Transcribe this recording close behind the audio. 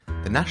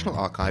The National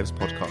Archives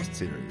podcast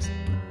series,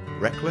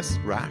 Reckless,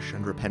 Rash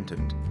and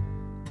Repentant,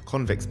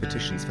 Convicts'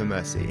 Petitions for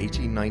Mercy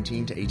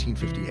 1819 to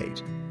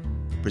 1858,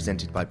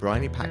 presented by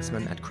Bryony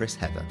Paxman and Chris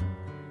Heather.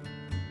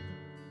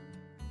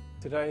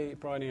 Today,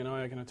 Bryony and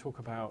I are going to talk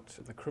about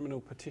the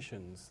criminal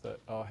petitions that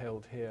are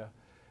held here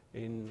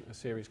in a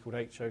series called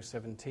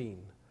HO17.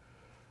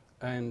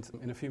 And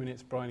in a few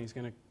minutes, Bryony's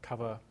going to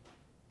cover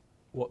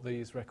what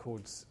these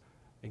records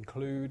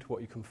include, what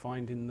you can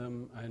find in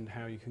them, and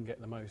how you can get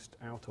the most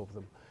out of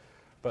them.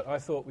 But I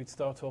thought we'd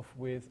start off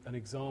with an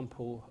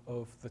example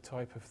of the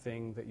type of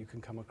thing that you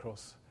can come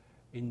across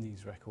in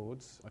these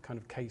records, a kind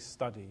of case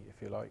study,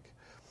 if you like.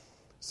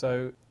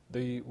 So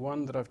the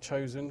one that I've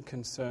chosen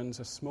concerns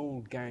a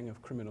small gang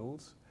of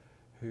criminals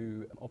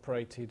who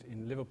operated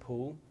in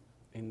Liverpool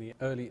in the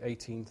early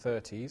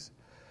 1830s.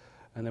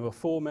 And there were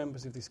 4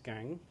 members of this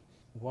gang.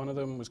 One of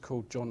them was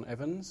called John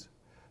Evans.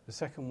 The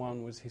second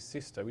one was his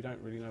sister. We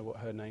don't really know what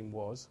her name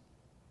was.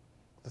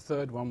 The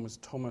third one was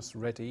Thomas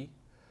Reddy.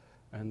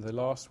 And the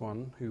last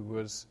one, who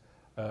was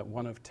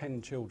one of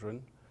 10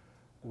 children,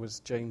 was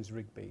James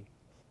Rigby.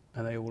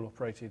 And they all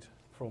operated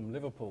from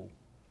Liverpool.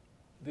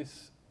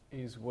 This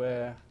is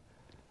where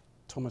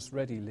Thomas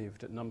Reddy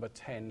lived, at number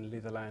 10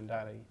 Litherland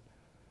Alley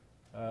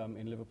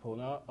in Liverpool.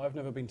 Now, I've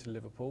never been to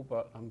Liverpool,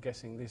 but I'm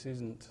guessing this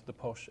isn't the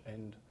posh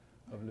end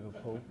of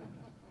Liverpool.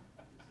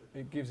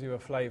 It gives you a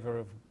flavour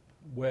of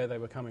where they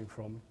were coming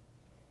from.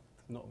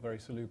 Not very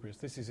salubrious.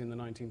 This is in the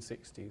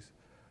 1960s.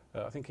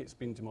 I think it's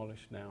been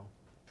demolished now.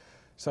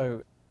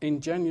 So,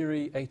 in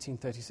January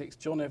 1836,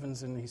 John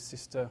Evans and his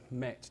sister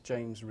met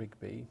James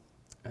Rigby,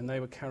 and they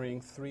were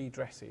carrying 3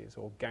 dresses,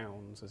 or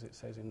gowns, as it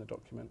says in the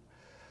document.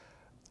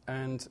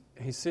 And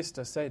his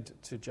sister said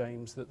to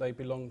James that they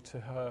belonged to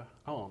her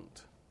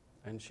aunt.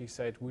 And she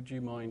said, "Would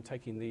you mind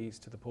taking these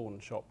to the pawn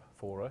shop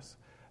for us?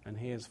 And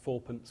here's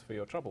 4p for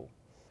your trouble."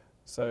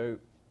 So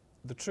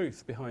the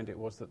truth behind it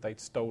was that they'd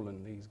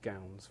stolen these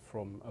gowns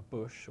from a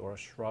bush or a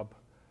shrub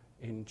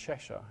in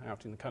Cheshire,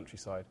 out in the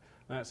countryside.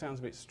 Now, it sounds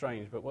a bit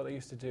strange, but what they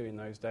used to do in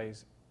those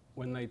days,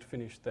 when they'd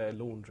finished their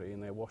laundry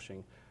and their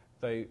washing,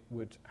 they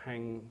would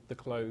hang the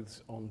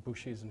clothes on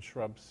bushes and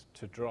shrubs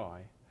to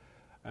dry.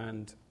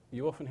 And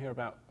you often hear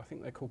about, I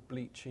think they're called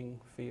bleaching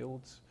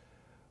fields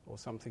or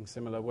something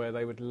similar, where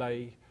they would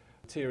lay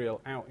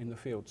material out in the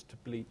fields to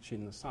bleach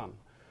in the sun.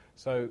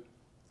 So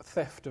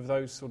theft of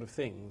those sort of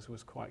things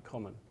was quite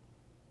common.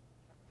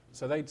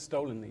 So they'd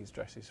stolen these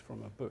dresses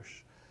from a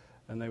bush,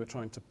 and they were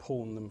trying to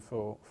pawn them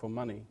for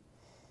money.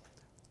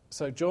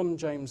 So John,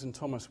 James and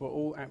Thomas were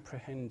all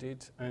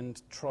apprehended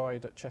and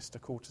tried at Chester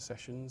Quarter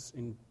Sessions,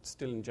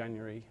 still in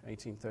January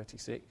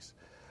 1836.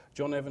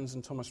 John Evans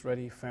and Thomas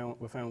Reddy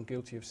were found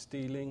guilty of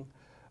stealing,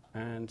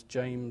 and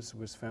James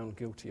was found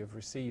guilty of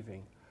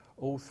receiving.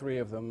 All 3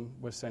 of them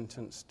were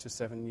sentenced to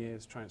 7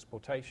 years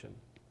transportation.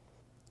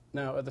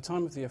 Now, at the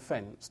time of the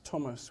offence,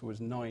 Thomas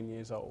was 9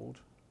 years old,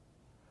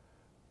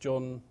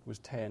 John was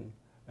 10,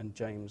 and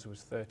James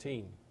was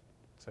 13.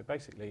 So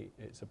basically,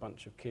 it's a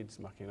bunch of kids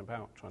mucking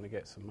about trying to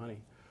get some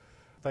money.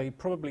 They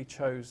probably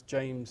chose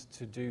James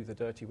to do the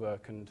dirty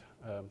work and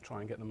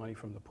try and get the money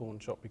from the pawn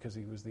shop because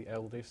he was the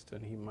eldest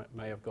and he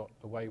may have got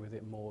away with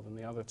it more than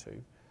the other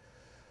 2.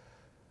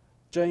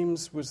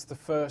 James was the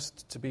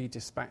first to be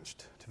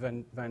dispatched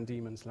to Van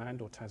Diemen's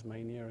Land, or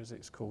Tasmania as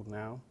it's called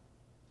now.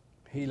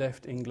 He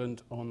left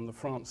England on the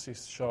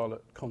Francis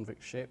Charlotte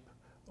convict ship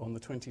on the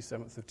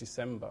 27th of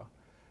December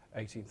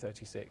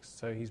 1836.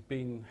 So he's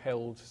been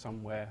held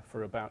somewhere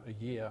for about a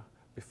year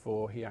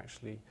before he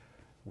actually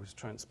was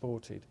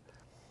transported.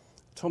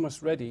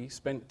 Thomas Reddy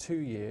spent 2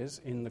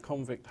 years in the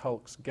convict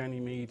hulks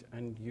Ganymede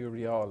and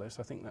Euryalus,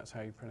 I think that's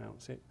how you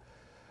pronounce it,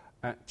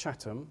 at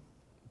Chatham.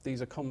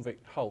 These are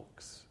convict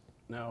hulks.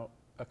 Now,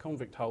 a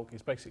convict hulk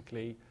is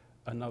basically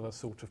another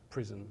sort of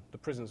prison. The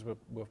prisons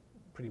were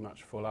pretty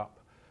much full up,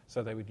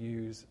 so they would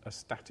use a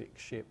static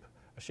ship,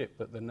 a ship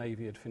that the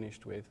Navy had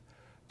finished with,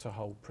 to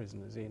hold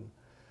prisoners in.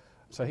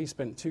 So he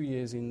spent 2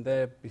 years in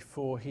there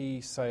before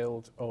he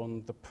sailed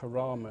on the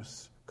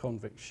Paramus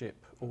convict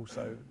ship,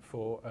 also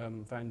for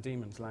Van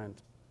Diemen's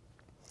Land.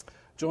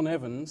 John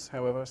Evans,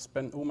 however,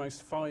 spent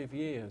almost 5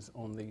 years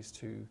on these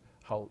 2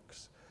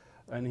 hulks,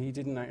 and he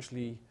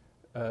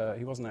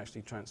wasn't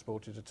actually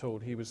transported at all.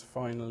 He was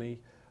finally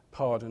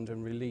pardoned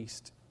and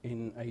released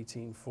in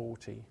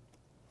 1840.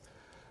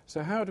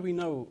 So how do we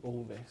know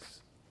all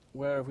this?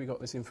 Where have we got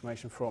this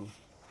information from?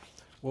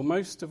 Well,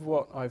 most of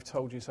what I've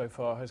told you so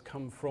far has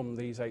come from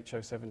these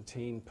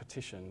HO17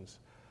 petitions.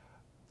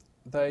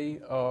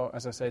 They are,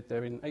 as I said,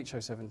 they're in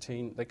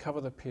HO17. They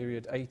cover the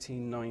period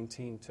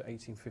 1819 to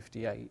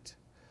 1858.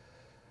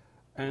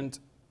 And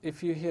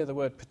if you hear the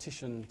word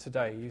petition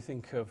today, you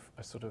think of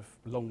a sort of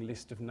long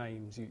list of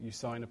names. You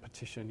sign a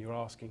petition, you're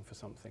asking for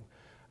something.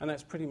 And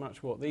that's pretty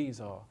much what these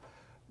are.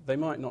 They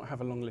might not have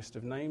a long list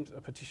of names.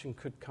 A petition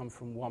could come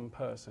from one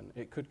person.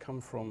 It could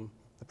come from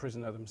the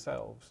prisoner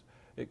themselves.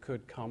 It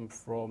could come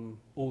from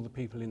all the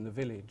people in the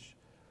village.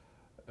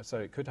 So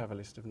it could have a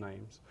list of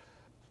names.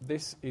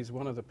 This is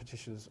one of the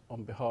petitions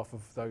on behalf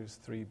of those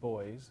 3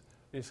 boys.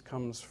 This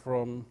comes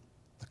from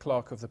the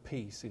Clerk of the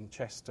Peace in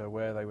Chester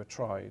where they were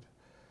tried.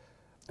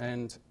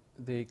 And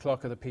the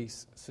Clerk of the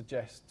Peace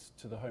suggests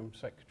to the Home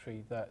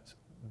Secretary that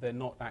they're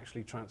not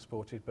actually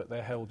transported, but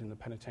they're held in the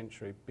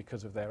penitentiary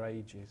because of their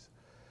ages.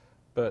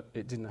 But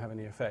it didn't have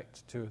any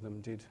effect. 2 of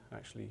them did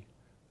actually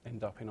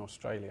end up in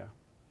Australia.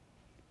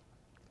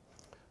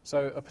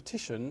 So a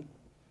petition,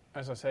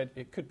 as I said,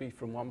 it could be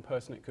from one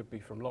person, it could be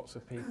from lots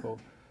of people.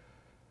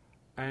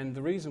 And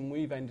the reason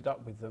we've ended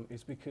up with them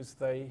is because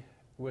they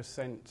were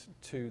sent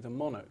to the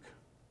monarch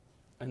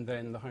and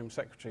then the Home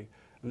Secretary.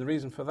 And the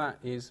reason for that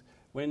is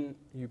when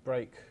you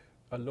break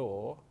a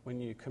law, when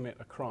you commit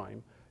a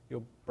crime,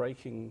 you're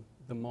breaking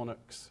the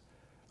monarch's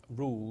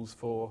rules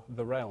for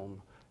the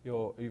realm.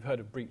 You've heard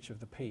of breach of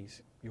the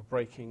peace. You're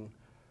breaking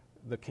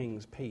the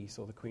king's peace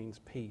or the queen's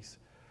peace.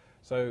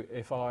 So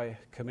if I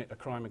commit a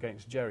crime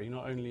against Jerry,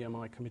 not only am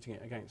I committing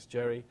it against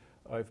Jerry,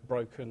 I've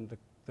broken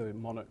the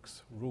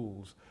monarch's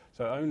rules.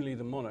 So only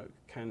the monarch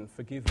can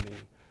forgive me.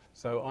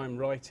 So I'm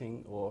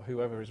writing, or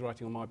whoever is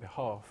writing on my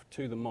behalf,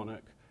 to the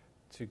monarch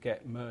to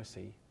get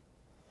mercy.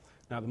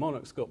 Now the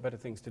monarch's got better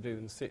things to do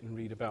than sit and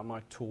read about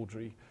my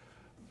tawdry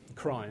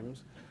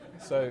crimes.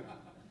 So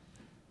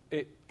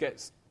it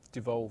gets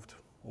devolved,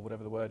 or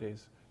whatever the word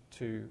is,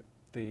 to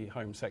the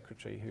Home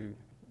Secretary, who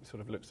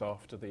sort of looks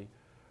after the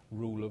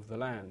rule of the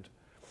land.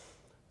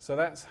 So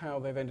that's how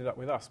they've ended up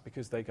with us,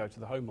 because they go to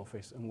the Home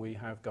Office and we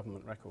have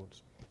government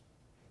records.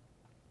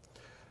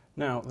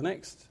 Now, the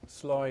next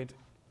slide,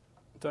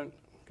 don't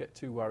get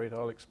too worried,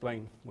 I'll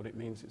explain what it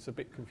means. It's a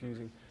bit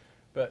confusing.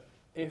 But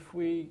if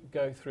we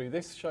go through,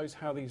 this shows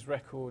how these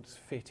records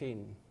fit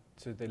in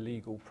to the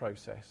legal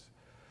process.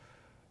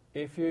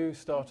 If you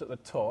start at the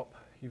top,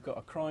 you've got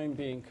a crime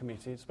being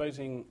committed.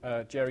 Supposing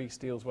Jerry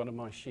steals one of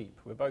my sheep.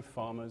 We're both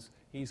farmers.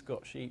 He's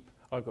got sheep.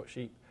 I've got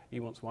sheep. He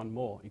wants one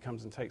more. He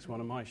comes and takes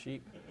one of my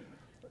sheep,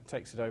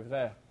 takes it over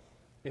there.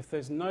 If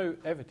there's no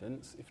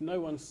evidence, if no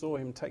one saw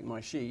him take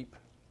my sheep,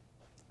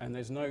 and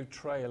there's no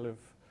trail of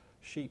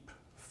sheep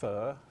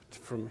fur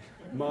from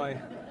my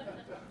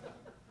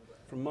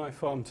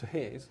farm to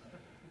his,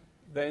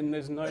 then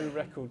there's no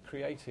record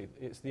created.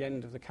 It's the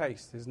end of the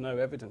case. There's no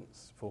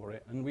evidence for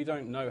it. And we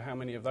don't know how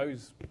many of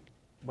those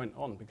went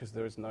on because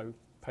there is no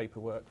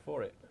paperwork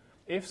for it.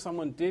 If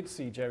someone did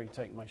see Jerry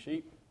take my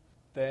sheep,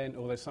 then,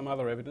 or there's some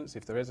other evidence,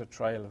 if there is a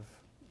trail of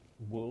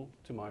wool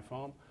to my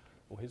farm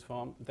or his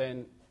farm,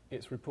 then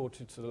it's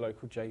reported to the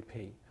local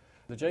JP.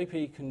 The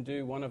JP can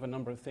do one of a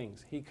number of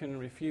things. He can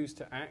refuse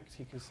to act.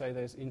 He can say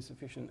there's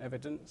insufficient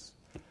evidence,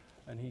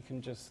 and he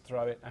can just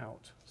throw it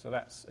out. So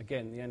that's,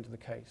 again, the end of the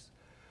case.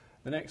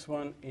 The next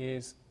one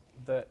is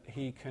that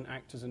he can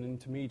act as an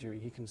intermediary.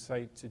 He can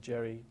say to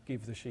Jerry,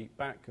 give the sheep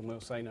back, and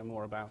we'll say no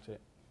more about it.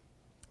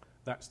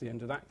 That's the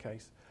end of that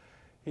case.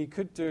 He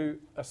could do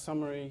a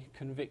summary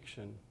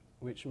conviction,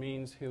 which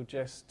means he'll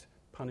just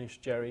punish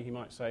Jerry. He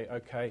might say,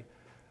 OK,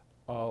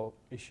 I'll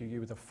issue you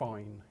with a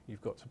fine.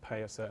 You've got to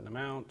pay a certain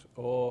amount.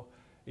 Or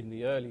in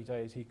the early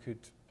days, he could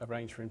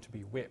arrange for him to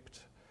be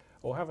whipped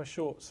or have a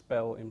short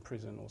spell in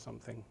prison or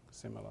something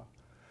similar.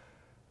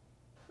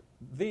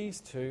 These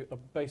two are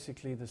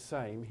basically the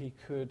same. He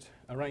could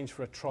arrange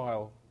for a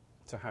trial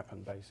to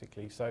happen,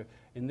 basically. So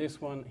in this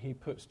one, he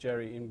puts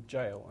Jerry in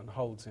jail and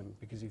holds him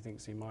because he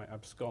thinks he might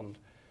abscond.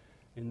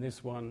 In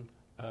this one,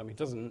 he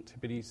doesn't,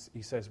 but he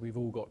says we've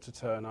all got to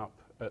turn up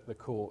at the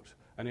court,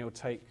 and he'll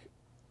take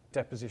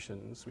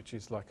depositions, which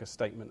is like a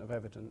statement of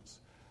evidence,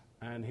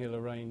 and he'll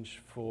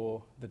arrange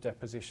for the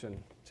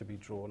deposition to be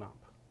drawn up,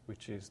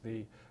 which is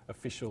the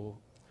official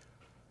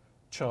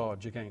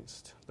charge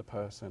against the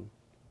person.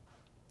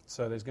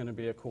 So there's going to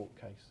be a court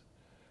case.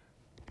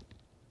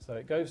 So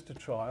it goes to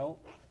trial,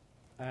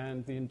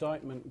 and the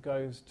indictment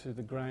goes to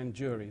the grand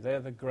jury. They're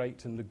the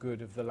great and the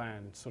good of the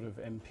land, sort of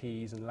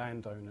MPs and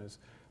landowners,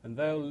 and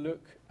they'll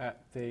look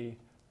at the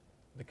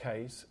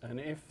case, and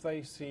if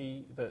they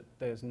see that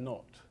there's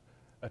not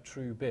a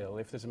true bill,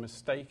 if there's a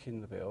mistake in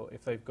the bill,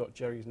 if they've got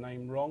Jerry's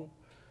name wrong,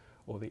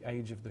 or the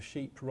age of the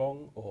sheep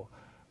wrong, or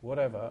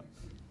whatever,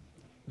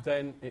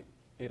 then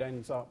it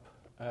ends up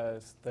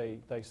as they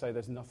say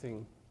there's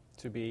nothing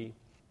to be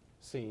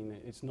seen,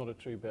 it's not a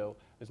true bill,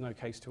 there's no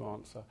case to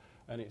answer,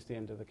 and it's the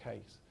end of the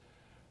case.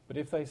 But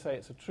if they say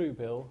it's a true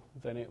bill,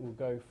 then it will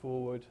go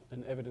forward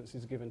and evidence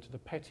is given to the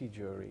petty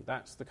jury.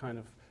 That's the kind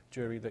of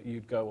jury that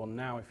you'd go on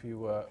now if you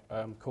were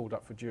called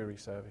up for jury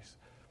service.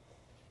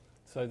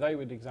 So they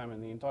would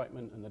examine the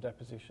indictment and the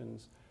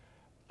depositions,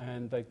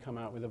 and they'd come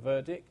out with a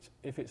verdict.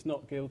 If it's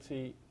not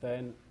guilty,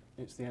 then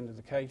it's the end of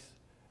the case.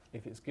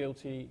 If it's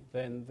guilty,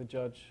 then the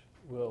judge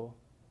will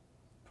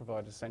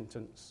provide a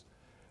sentence,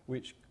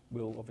 which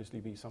will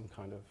obviously be some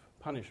kind of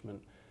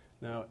punishment.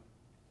 Now,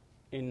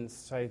 in,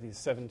 say, the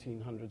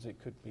 1700s, it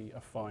could be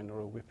a fine or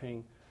a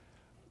whipping.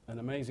 An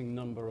amazing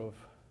number of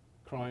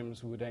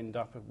crimes would end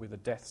up with a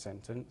death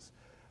sentence,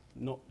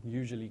 not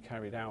usually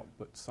carried out,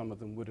 but some of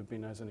them would have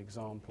been as an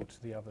example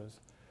to the others.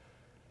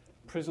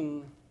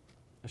 Prison,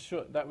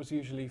 that was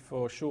usually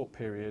for short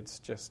periods,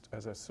 just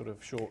as a sort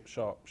of short,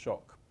 sharp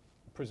shock.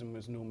 Prison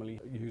was normally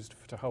used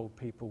to hold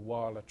people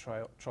while a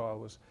trial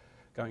was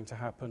going to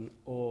happen,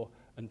 or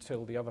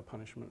until the other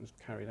punishment was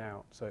carried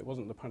out. So it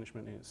wasn't the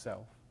punishment in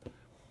itself.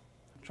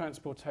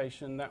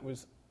 Transportation, that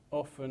was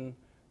often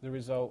the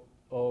result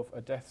of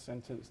a death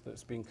sentence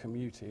that's been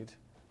commuted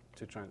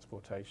to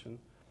transportation.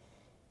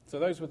 So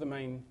those were the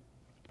main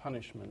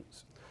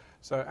punishments.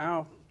 So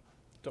our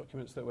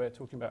documents that we're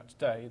talking about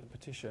today, the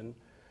petition,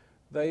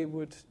 they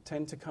would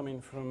tend to come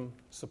in from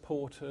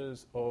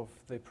supporters of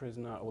the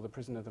prisoner or the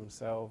prisoner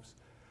themselves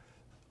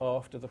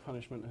after the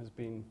punishment has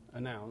been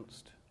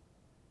announced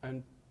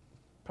and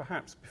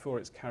perhaps before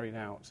it's carried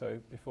out, so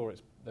before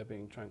they're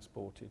being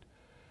transported.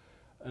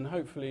 And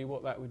hopefully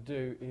what that would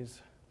do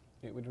is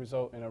it would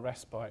result in a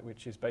respite,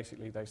 which is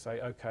basically they say,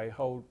 okay,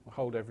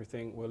 hold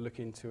everything, we'll look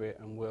into it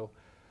and we'll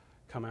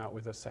come out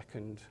with a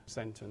second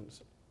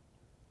sentence.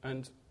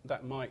 And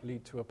that might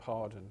lead to a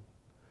pardon.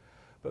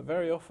 But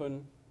very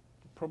often,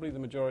 probably the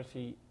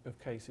majority of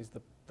cases,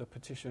 the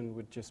petition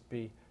would just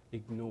be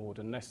ignored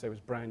unless there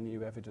was brand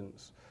new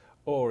evidence,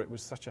 or it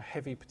was such a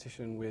heavy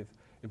petition with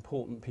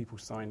important people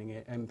signing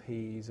it,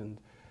 MPs and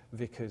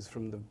vicars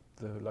from the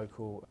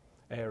local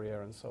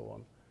area and so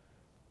on.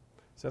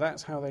 So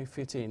that's how they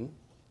fit in.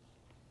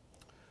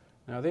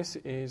 Now this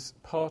is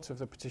part of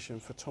the petition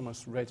for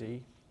Thomas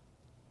Ready.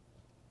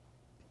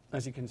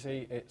 As you can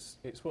see,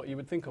 it's what you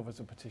would think of as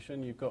a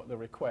petition. You've got the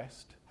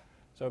request.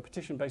 So a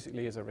petition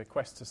basically is a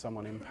request to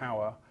someone in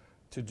power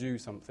to do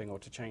something or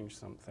to change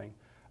something,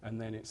 and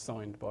then it's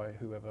signed by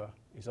whoever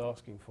is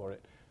asking for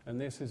it. And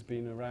this has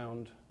been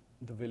around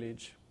the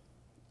village,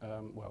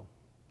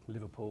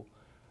 Liverpool,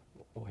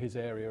 or his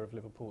area of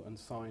Liverpool, and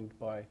signed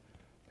by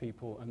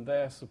people, and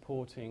they're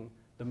supporting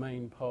the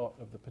main part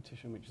of the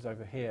petition, which is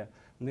over here.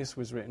 And this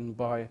was written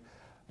by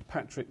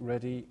Patrick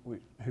Ready,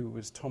 who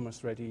was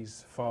Thomas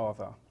Ready's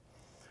father.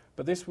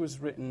 But this was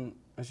written,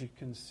 as you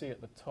can see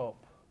at the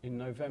top, in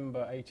November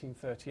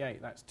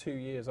 1838. That's 2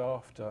 years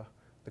after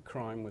the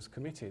crime was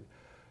committed.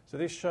 So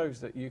this shows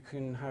that you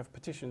can have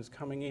petitions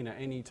coming in at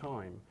any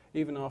time.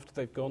 Even after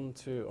they've gone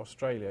to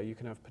Australia, you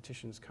can have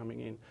petitions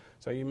coming in.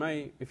 So you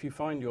may, if you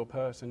find your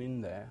person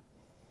in there,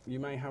 you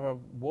may have a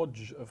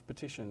wodge of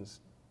petitions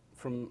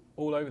from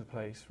all over the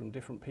place, from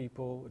different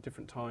people at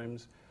different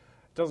times.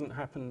 It doesn't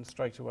happen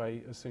straight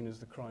away as soon as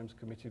the crime's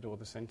committed or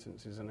the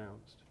sentence is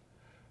announced.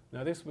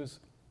 Now this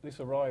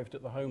arrived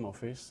at the Home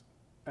Office,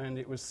 and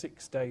it was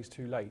 6 days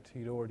too late.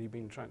 He'd already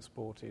been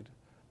transported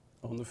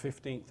on the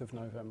 15th of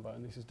November,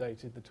 and this is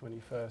dated the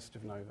 21st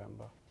of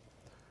November.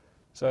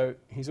 So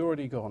he's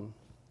already gone.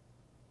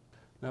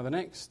 Now the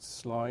next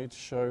slide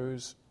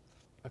shows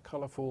a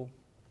colourful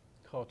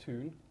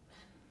cartoon,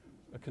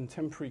 a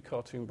contemporary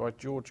cartoon by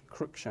George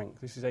Cruikshank.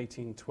 This is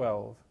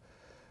 1812.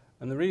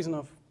 And the reason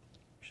I've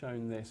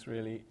shown this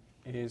really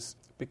is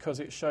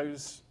because it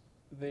shows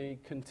the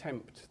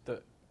contempt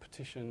that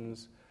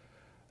petitions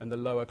and the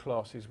lower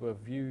classes were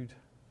viewed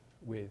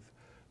with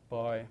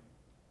by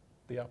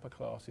the upper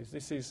classes.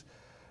 This is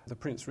the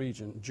Prince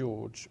Regent,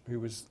 George, who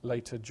was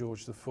later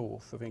George IV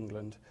of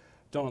England,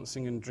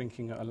 dancing and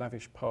drinking at a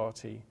lavish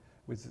party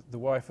with the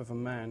wife of a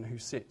man who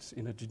sits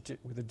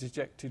with a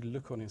dejected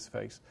look on his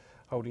face,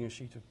 holding a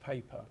sheet of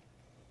paper.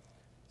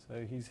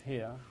 So he's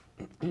here,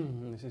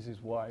 and this is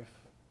his wife,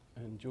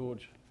 and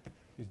George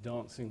is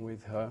dancing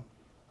with her.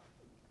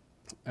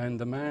 And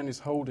the man is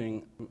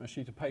holding a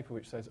sheet of paper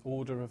which says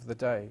order of the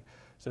day.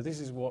 So this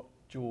is what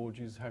George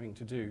is having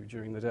to do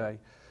during the day.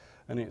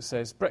 And it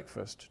says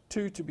breakfast,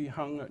 2 to be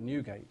hung at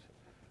Newgate.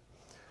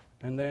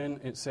 And then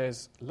it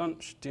says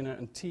lunch, dinner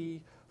and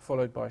tea,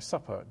 followed by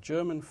supper,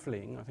 German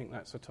fling, I think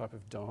that's a type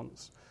of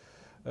dance,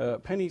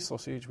 penny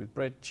sausage with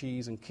bread,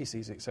 cheese and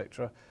kisses,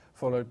 etc.,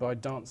 followed by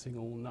dancing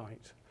all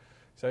night.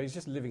 So he's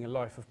just living a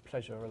life of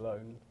pleasure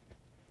alone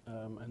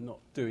and not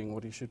doing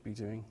what he should be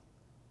doing.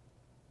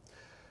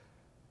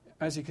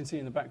 As you can see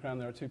in the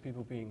background, there are 2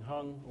 people being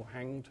hung or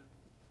hanged,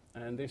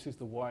 and this is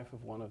the wife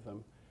of one of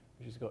them.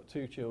 She's got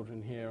 2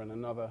 children here and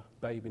another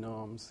babe in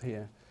arms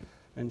here.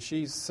 And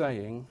she's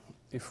saying,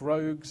 if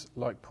rogues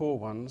like poor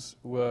ones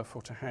were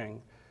for to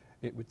hang,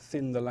 it would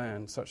thin the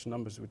land, such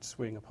numbers would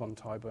swing upon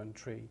Tyburn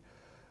tree.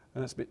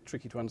 And that's a bit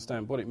tricky to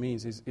understand. What it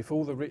means is if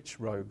all the rich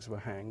rogues were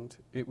hanged,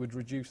 it would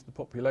reduce the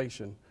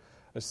population,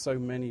 as so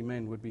many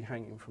men would be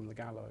hanging from the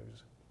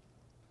gallows.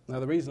 Now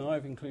the reason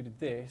I've included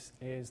this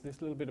is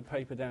this little bit of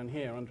paper down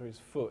here under his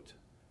foot.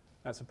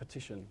 That's a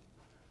petition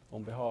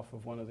on behalf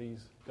of one of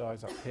these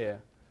guys up here,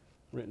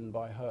 written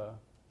by her.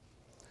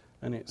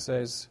 And it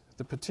says,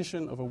 the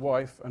petition of a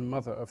wife and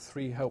mother of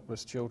 3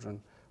 helpless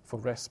children for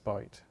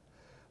respite.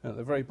 And at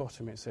the very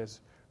bottom it says,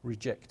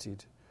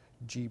 rejected,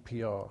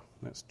 GPR.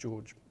 That's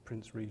George,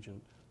 Prince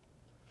Regent.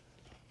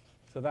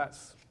 So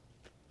that's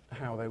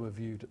how they were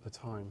viewed at the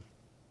time.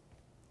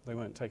 They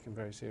weren't taken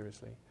very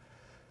seriously.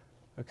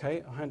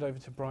 Okay, I'll hand over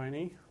to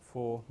Bryony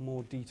for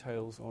more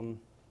details on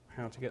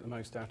how to get the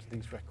most out of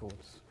these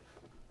records.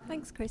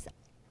 Thanks, Chris.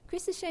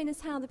 Chris has shown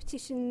us how the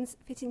petitions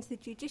fit into the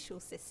judicial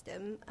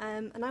system,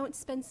 and I want to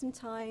spend some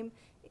time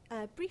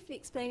briefly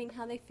explaining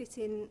how they fit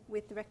in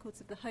with the records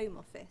of the Home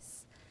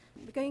Office.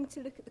 We're going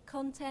to look at the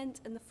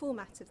content and the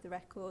format of the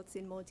records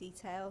in more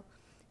detail,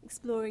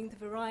 exploring the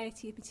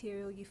variety of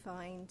material you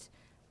find,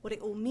 what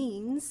it all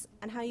means,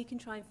 and how you can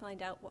try and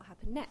find out what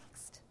happened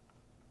next.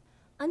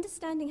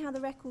 Understanding how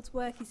the records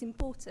work is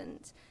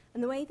important,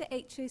 and the way that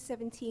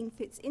HO17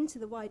 fits into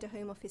the wider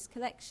Home Office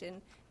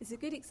collection is a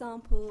good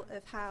example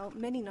of how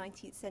many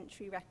 19th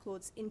century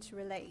records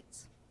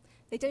interrelate.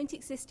 They don't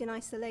exist in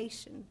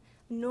isolation,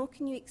 nor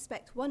can you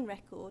expect one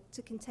record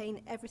to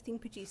contain everything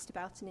produced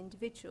about an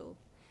individual.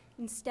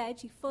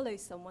 Instead, you follow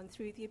someone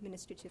through the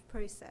administrative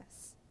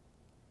process.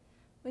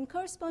 When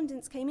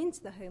correspondence came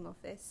into the Home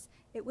Office,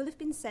 it will have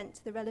been sent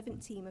to the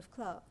relevant team of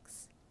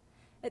clerks.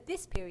 At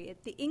this period,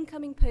 the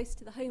incoming post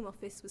to the Home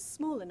Office was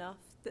small enough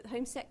that the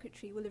Home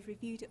Secretary will have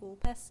reviewed it all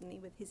personally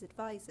with his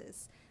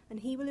advisors, and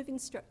he will have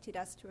instructed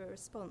as to a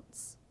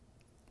response.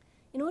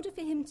 In order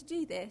for him to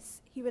do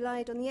this, he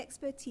relied on the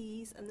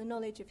expertise and the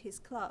knowledge of his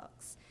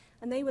clerks,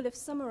 and they will have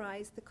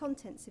summarised the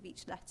contents of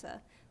each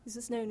letter. This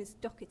was known as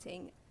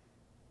docketing.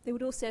 They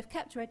would also have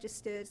kept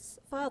registers,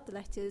 filed the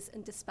letters,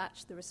 and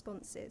dispatched the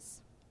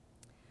responses.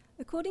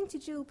 According to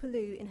Jill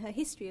Pellew in her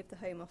History of the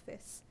Home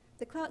Office,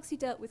 the clerks who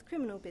dealt with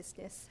criminal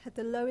business had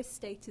the lowest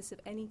status of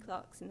any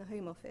clerks in the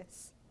Home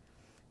Office.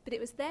 But it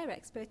was their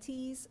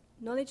expertise,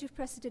 knowledge of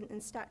precedent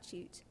and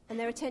statute, and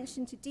their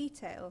attention to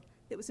detail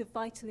that was of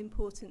vital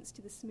importance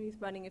to the smooth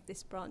running of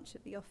this branch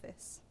of the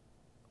office.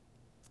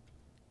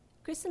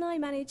 Chris and I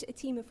manage a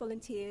team of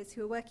volunteers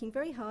who are working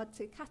very hard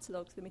to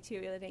catalogue the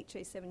material in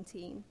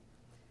HO17.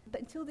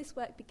 But until this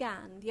work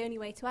began, the only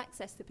way to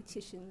access the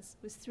petitions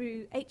was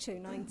through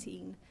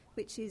HO19,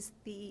 which is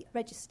the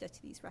register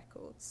to these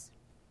records.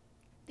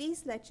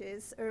 These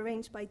ledgers are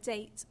arranged by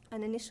date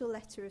and initial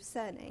letter of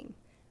surname,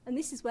 and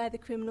this is where the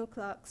criminal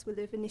clerks will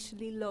have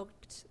initially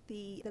logged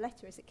the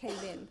letter as it came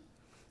in,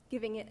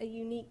 giving it a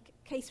unique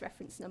case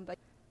reference number.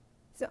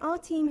 So our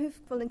team of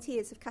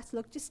volunteers have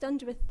catalogued just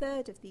under a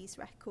third of these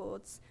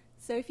records.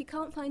 So if you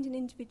can't find an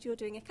individual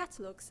doing a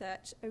catalogue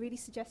search, I really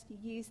suggest you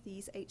use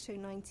these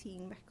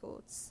HO19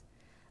 records.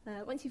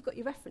 Once you've got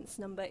your reference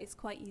number, it's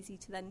quite easy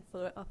to then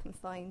follow it up and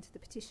find the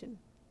petition.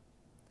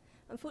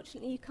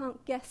 Unfortunately, you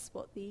can't guess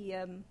what the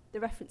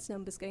reference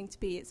number is going to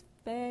be. It's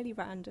fairly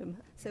random,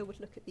 so we'll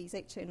look at these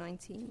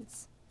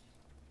HO19s.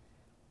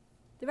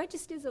 The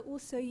registers are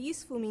also a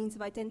useful means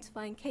of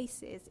identifying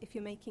cases if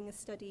you're making a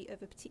study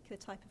of a particular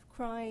type of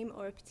crime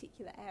or a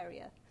particular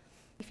area.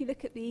 If you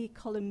look at the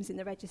columns in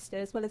the register,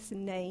 as well as the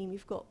name,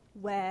 you've got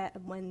where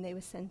and when they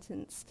were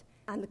sentenced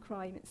and the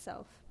crime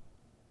itself.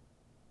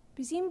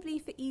 Presumably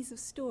for ease of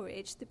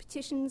storage, the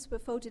petitions were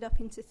folded up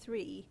into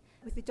 3,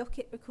 with the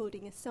docket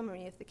recording a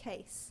summary of the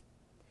case.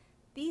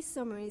 These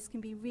summaries can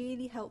be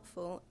really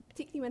helpful,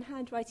 particularly when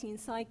handwriting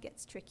inside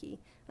gets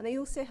tricky, and they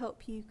also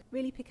help you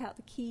really pick out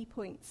the key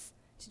points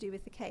to do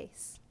with the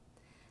case.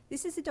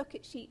 This is a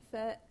docket sheet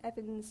for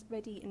Evans,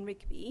 Reddy and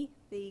Rigby,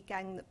 the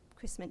gang that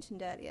Chris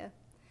mentioned earlier.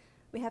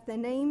 We have their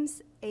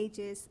names,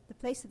 ages, the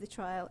place of the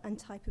trial, and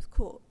type of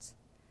court.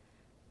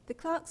 The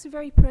clerks are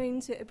very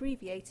prone to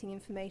abbreviating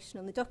information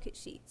on the docket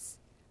sheets,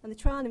 and the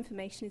trial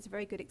information is a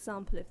very good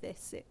example of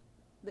this. It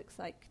looks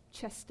like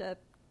Chester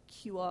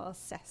QR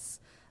Sess,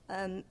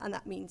 and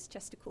that means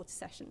Chester Quarter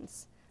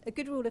Sessions. A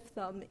good rule of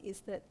thumb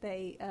is that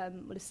they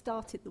will have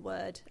started the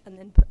word and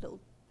then put a little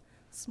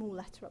small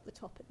letter up the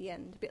top at the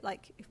end, a bit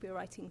like if we were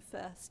writing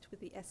first with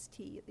the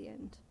ST at the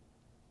end.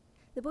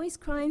 The boys'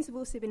 crimes have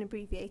also been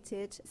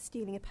abbreviated,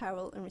 stealing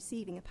apparel and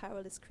receiving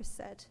apparel, as Chris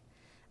said.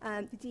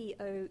 The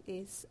DO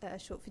is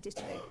short for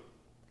ditto.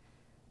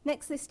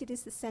 Next listed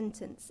is the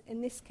sentence,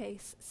 in this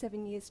case,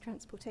 7 years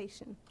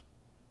transportation.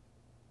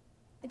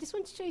 I just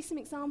want to show you some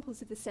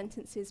examples of the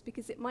sentences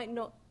because it might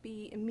not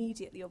be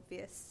immediately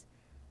obvious.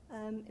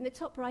 In the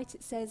top right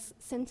it says,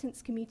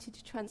 sentence commuted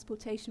to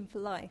transportation for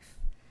life.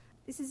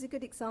 This is a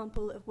good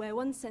example of where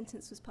one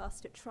sentence was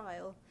passed at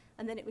trial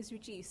and then it was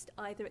reduced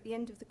either at the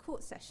end of the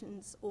court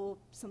sessions or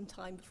some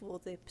time before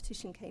the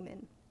petition came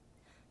in.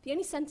 The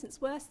only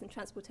sentence worse than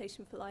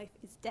transportation for life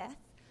is death,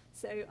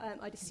 so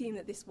I'd assume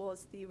that this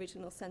was the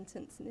original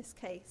sentence in this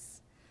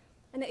case.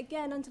 And it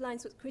again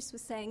underlines what Chris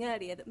was saying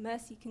earlier, that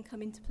mercy can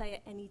come into play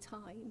at any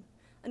time.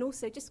 And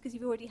also, just because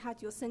you've already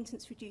had your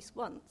sentence reduced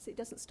once, it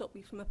doesn't stop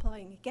you from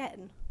applying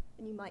again,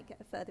 and you might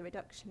get a further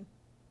reduction.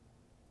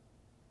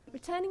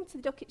 Returning to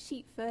the docket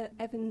sheet for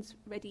Evans,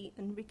 Reddy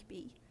and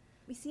Rigby,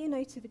 we see a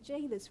note of a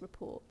jailer's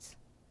report.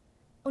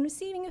 On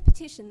receiving a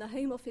petition, the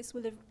Home Office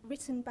will have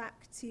written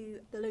back to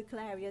the local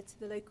area, to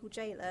the local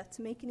jailer,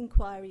 to make an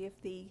inquiry of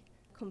the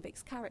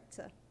convict's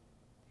character.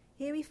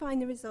 Here we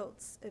find the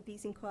results of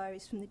these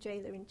inquiries from the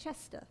jailer in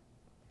Chester.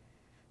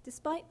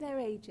 Despite their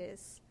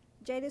ages,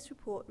 the jailer's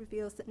report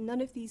reveals that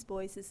none of these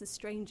boys is a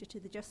stranger to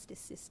the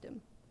justice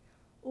system.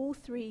 All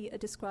 3 are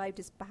described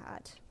as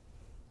bad.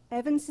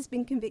 Evans has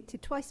been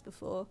convicted twice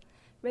before,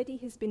 Reddy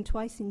has been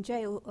twice in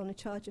jail on a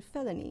charge of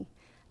felony,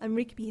 and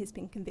Rigby has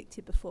been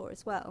convicted before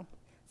as well.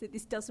 So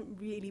this doesn't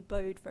really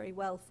bode very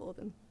well for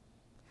them.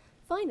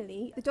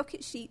 Finally, the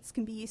docket sheets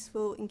can be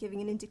useful in giving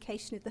an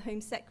indication of the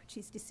Home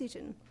Secretary's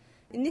decision.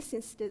 In this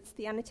instance,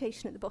 the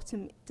annotation at the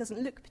bottom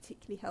doesn't look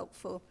particularly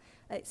helpful.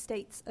 It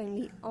states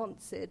only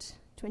answered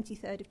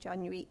 23rd of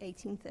January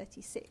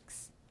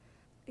 1836.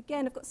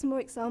 Again, I've got some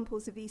more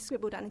examples of these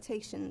scribbled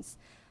annotations.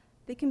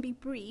 They can be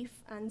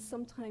brief and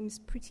sometimes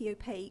pretty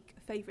opaque,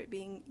 a favourite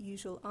being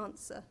usual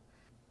answer.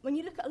 When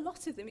you look at a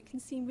lot of them, it can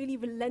seem really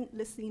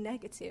relentlessly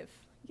negative.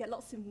 You get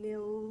lots of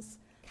nils,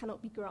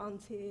 cannot be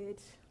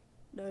granted,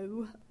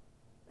 no.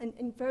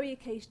 And very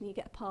occasionally you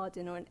get a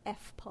pardon or an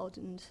F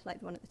pardoned, like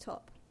the one at the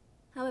top.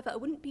 However, I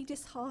wouldn't be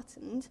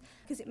disheartened,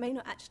 because it may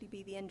not actually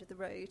be the end of the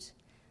road.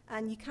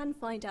 And you can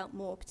find out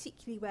more,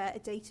 particularly where a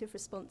date of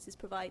response is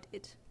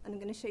provided. And I'm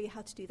going to show you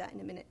how to do that in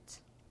a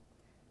minute.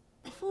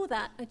 Before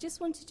that, I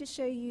just wanted to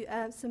show you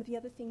some of the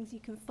other things you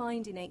can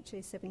find in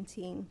HO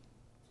 17.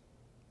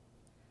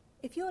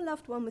 If your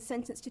loved one was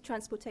sentenced to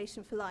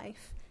transportation for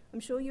life, I'm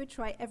sure you would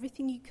try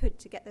everything you could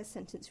to get their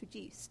sentence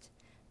reduced,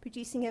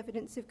 producing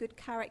evidence of good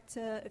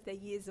character, of their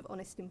years of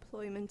honest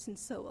employment, and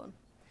so on.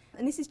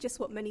 And this is just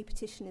what many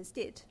petitioners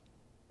did.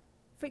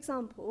 For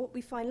example,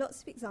 we find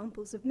lots of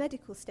examples of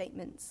medical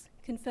statements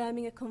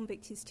confirming a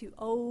convict is too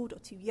old or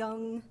too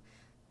young,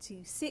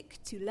 too sick,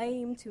 too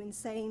lame, too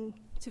insane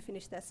to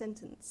finish their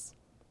sentence.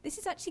 This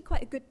is actually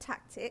quite a good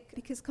tactic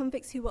because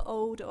convicts who were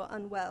old or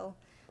unwell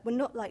were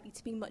not likely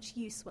to be much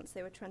use once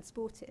they were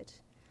transported.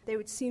 They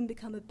would soon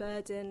become a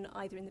burden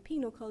either in the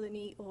penal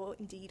colony or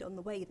indeed on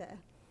the way there.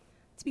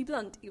 To be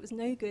blunt, it was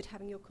no good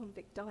having your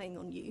convict dying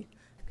on you,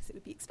 because it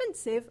would be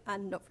expensive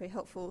and not very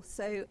helpful,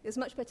 so it was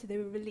much better they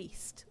were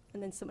released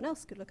and then someone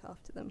else could look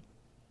after them.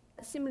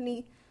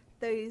 Similarly,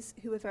 those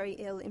who were very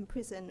ill in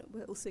prison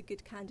were also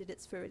good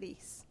candidates for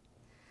release.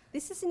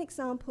 This is an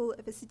example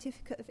of a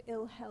certificate of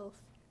ill health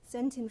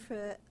sent in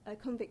for a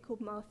convict called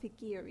Martha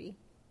Geary.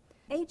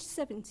 Aged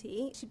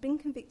 70, she'd been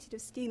convicted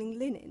of stealing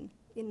linen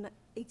in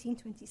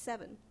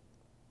 1827.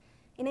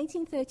 In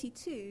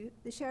 1832,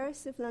 the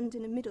sheriffs of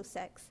London and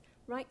Middlesex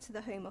write to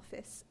the Home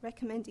Office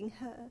recommending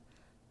her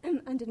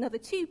and another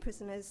 2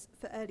 prisoners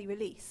for early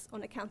release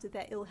on account of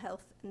their ill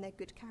health and their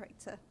good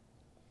character.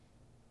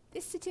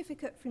 This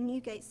certificate from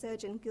Newgate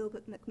surgeon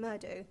Gilbert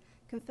McMurdo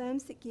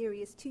confirms that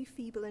Geary is too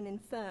feeble and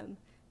infirm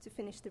to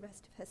finish the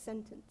rest of her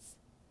sentence.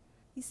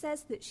 He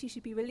says that she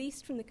should be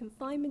released from the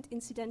confinement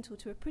incidental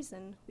to a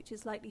prison, which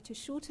is likely to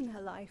shorten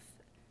her life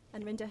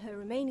and render her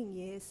remaining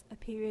years a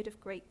period of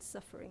great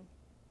suffering.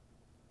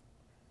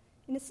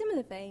 In a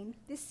similar vein,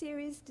 this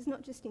series does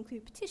not just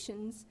include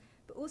petitions,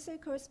 but also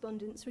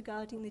correspondence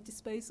regarding the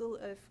disposal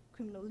of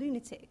criminal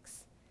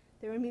lunatics,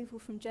 their removal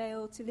from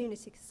jail to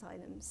lunatic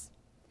asylums,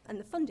 and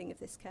the funding of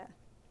this care.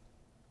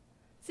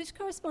 Such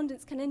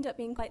correspondence can end up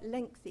being quite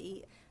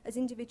lengthy as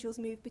individuals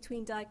move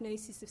between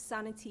diagnoses of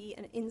sanity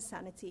and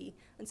insanity,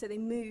 and so they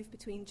move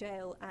between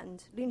jail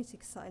and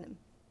lunatic asylum.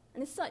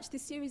 And as such,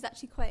 this series is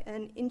actually quite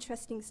an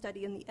interesting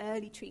study on the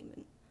early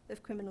treatment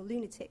of criminal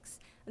lunatics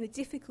and the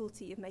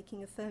difficulty of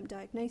making a firm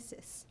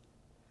diagnosis.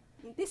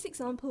 This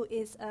example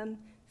is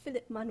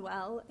Philip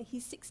Manuel.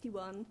 He's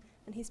 61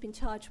 and he's been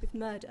charged with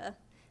murder,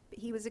 but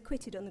he was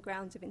acquitted on the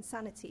grounds of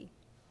insanity.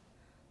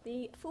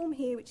 The form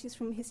here, which is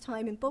from his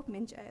time in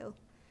Bodmin jail,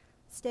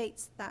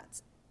 states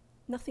that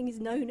nothing is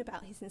known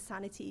about his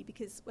insanity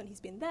because when he's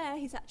been there,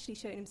 he's actually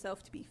shown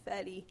himself to be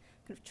fairly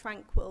kind of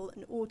tranquil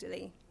and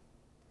orderly.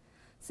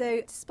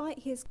 So despite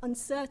his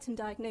uncertain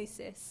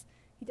diagnosis,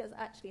 he does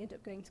actually end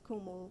up going to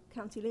Cornwall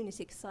County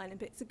Lunatic Asylum,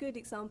 but it's a good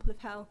example of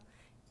how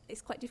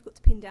it's quite difficult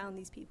to pin down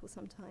these people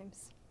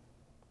sometimes.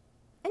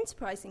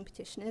 Enterprising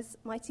petitioners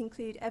might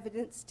include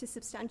evidence to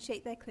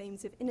substantiate their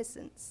claims of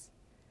innocence.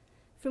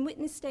 From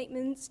witness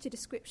statements to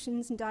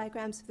descriptions and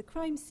diagrams of the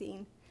crime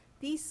scene,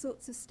 these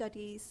sorts of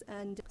studies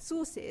and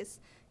sources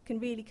can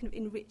really kind of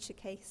enrich a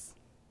case.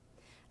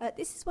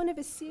 This is one of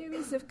a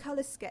series of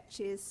colour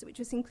sketches which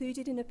was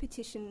included in a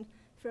petition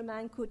for a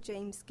man called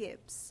James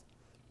Gibbs.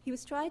 He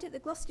was tried at the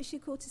Gloucestershire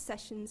Court of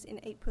Sessions in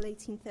April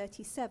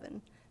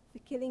 1837 for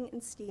killing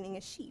and stealing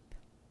a sheep.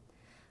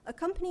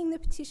 Accompanying the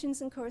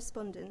petitions and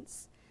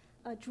correspondence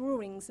are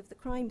drawings of the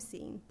crime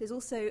scene. There's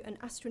also an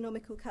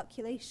astronomical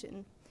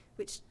calculation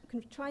which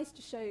kind of tries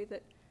to show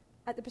that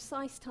at the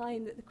precise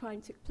time that the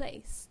crime took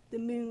place, the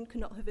moon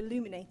could not have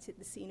illuminated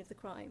the scene of the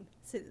crime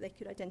so that they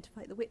could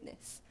identify the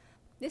witness.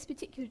 This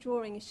particular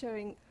drawing is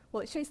showing,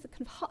 well, it shows the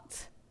kind of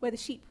hut where the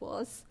sheep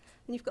was,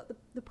 and you've got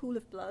the pool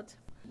of blood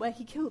where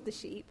he killed the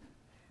sheep,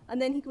 and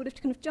then he would have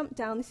kind of jumped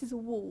down. This is a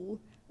wall,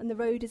 and the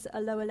road is at a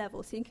lower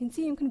level, so you can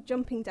see him kind of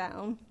jumping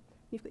down.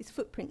 You've got his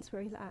footprints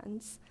where he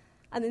lands,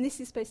 and then this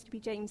is supposed to be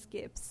James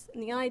Gibbs,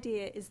 and the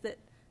idea is that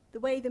the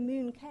way the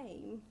moon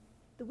came,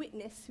 the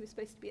witness, who was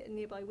supposed to be at a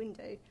nearby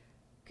window,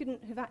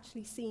 couldn't have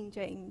actually seen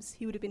James.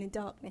 He would have been in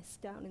darkness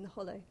down in the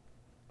hollow.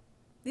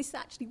 This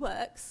actually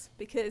works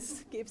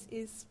because Gibbs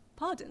is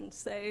pardoned.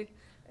 So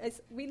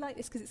we like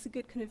this because it's a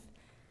good kind of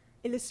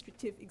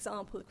illustrative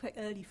example of quite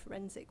early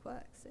forensic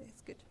work, so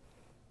it's good.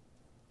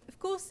 Of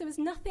course, there was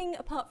nothing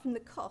apart from the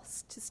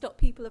cost to stop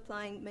people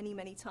applying many,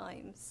 many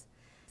times.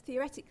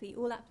 Theoretically,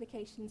 all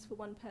applications for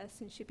one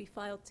person should be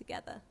filed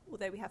together,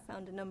 although we have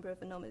found a number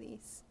of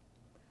anomalies.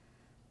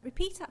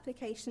 Repeat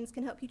applications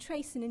can help you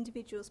trace an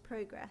individual's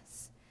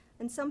progress,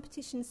 and some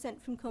petitions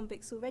sent from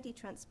convicts already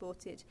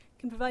transported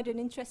can provide an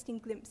interesting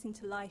glimpse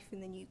into life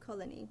in the new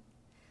colony.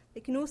 They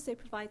can also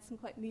provide some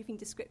quite moving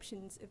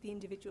descriptions of the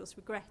individual's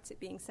regret at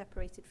being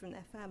separated from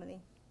their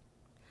family.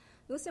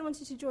 We also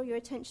wanted to draw your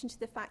attention to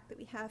the fact that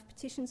we have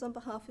petitions on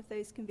behalf of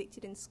those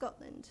convicted in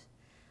Scotland.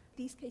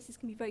 These cases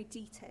can be very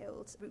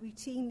detailed,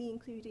 routinely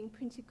including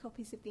printed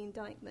copies of the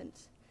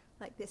indictment,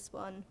 like this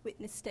one,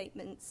 witness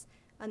statements,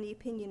 and the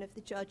opinion of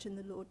the judge and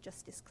the Lord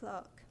Justice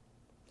Clerk.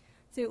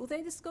 So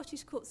although the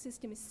Scottish court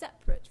system is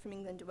separate from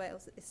England and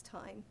Wales at this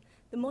time,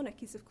 the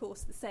monarch is of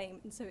course the same,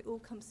 and so it all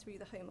comes through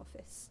the Home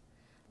Office.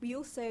 We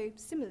also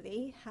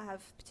similarly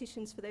have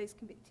petitions for those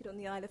convicted on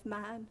the Isle of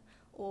Man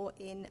or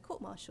in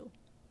court-martial.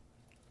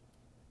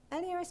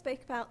 Earlier I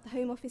spoke about the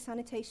Home Office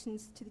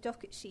annotations to the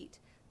docket sheet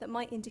that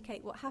might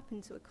indicate what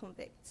happened to a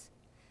convict.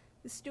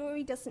 The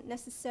story doesn't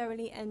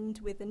necessarily end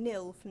with a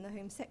nil from the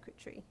Home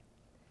Secretary.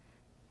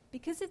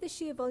 Because of the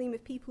sheer volume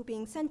of people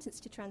being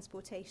sentenced to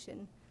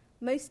transportation,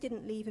 most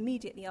didn't leave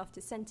immediately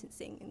after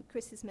sentencing, and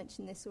Chris has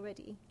mentioned this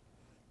already.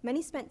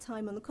 Many spent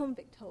time on the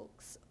convict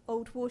hulks,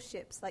 old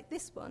warships like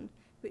this one,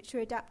 which were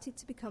adapted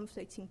to become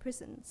floating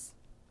prisons.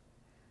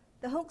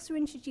 The hulks were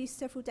introduced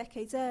several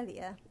decades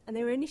earlier, and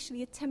they were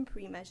initially a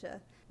temporary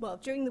measure. Well,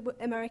 during the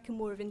American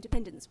War of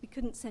Independence, we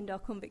couldn't send our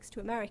convicts to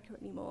America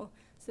anymore,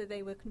 so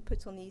they were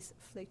put on these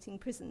floating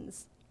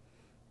prisons.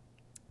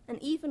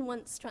 And even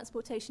once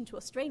transportation to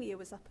Australia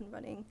was up and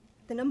running,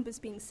 the numbers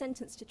being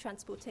sentenced to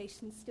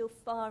transportation still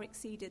far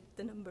exceeded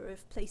the number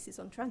of places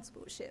on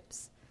transport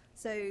ships.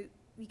 So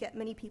we get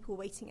many people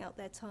waiting out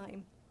their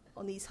time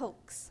on these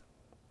hulks.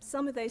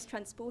 Some of those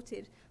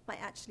transported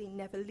might actually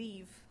never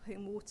leave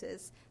home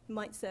waters,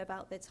 might serve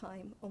out their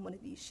time on one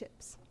of these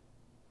ships.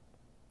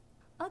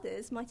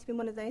 Others might have been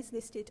one of those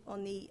listed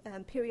on the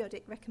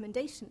periodic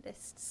recommendation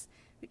lists,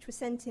 which were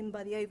sent in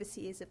by the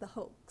overseers of the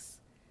hulks.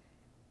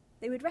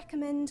 They would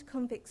recommend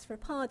convicts for a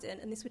pardon,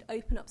 and this would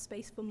open up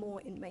space for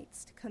more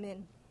inmates to come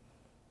in.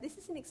 This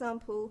is an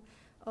example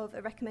of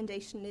a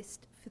recommendation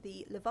list for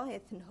the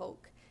Leviathan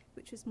hulk,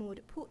 which was moored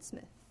at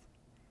Portsmouth.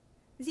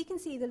 As you can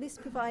see, the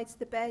list provides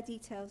the bare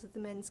details of the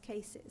men's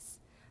cases.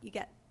 You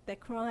get their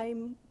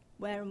crime,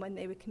 where and when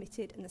they were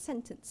committed, and the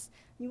sentence.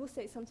 And you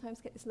also sometimes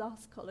get this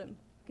last column,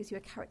 gives you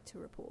a character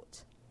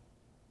report.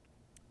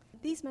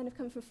 These men have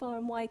come from far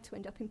and wide to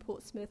end up in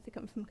Portsmouth. They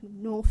come from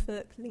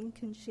Norfolk,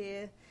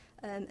 Lincolnshire,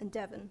 and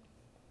Devon.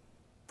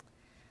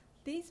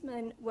 These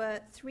men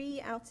were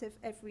 3 out of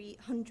every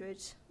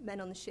 100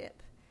 men on the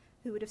ship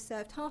who would have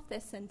served half their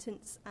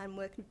sentence and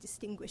were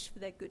distinguished for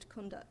their good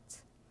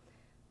conduct.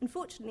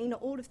 Unfortunately,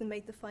 not all of them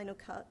made the final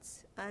cut,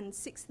 and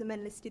 6 of the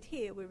men listed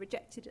here were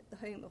rejected at the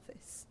Home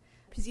Office.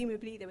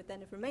 Presumably, they would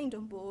then have remained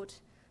on board,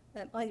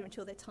 either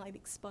until their time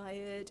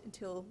expired,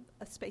 until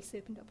a space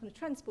opened up on a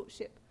transport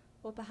ship,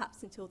 or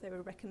perhaps until they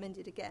were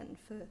recommended again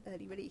for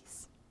early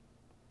release.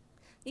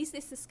 These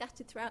lists are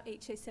scattered throughout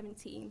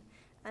HO17,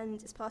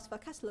 and as part of our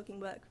cataloguing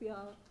work, we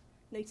are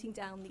noting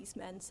down these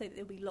men so that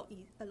it'll be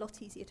a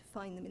lot easier to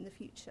find them in the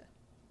future.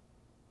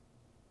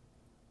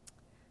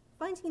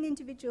 Finding an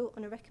individual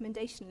on a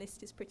recommendation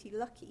list is pretty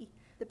lucky.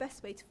 The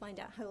best way to find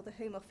out how the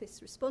Home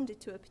Office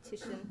responded to a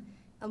petition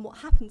and what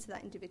happened to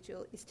that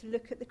individual is to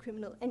look at the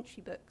criminal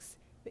entry books,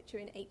 which are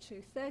in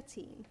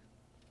HO13.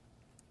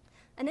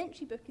 An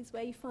entry book is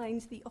where you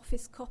find the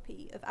office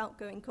copy of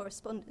outgoing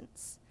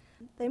correspondence.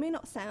 They may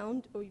not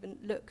sound or even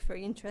look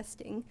very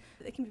interesting,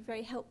 but they can be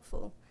very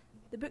helpful.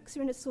 The books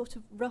are in a sort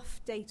of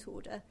rough date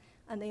order,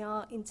 and they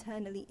are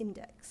internally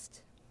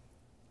indexed.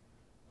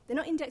 They're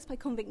not indexed by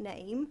convict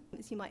name,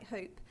 as you might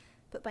hope,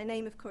 but by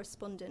name of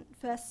correspondent.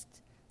 First,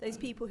 those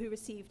people who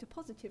received a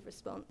positive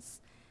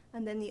response,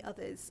 and then the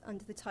others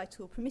under the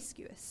title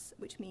promiscuous,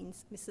 which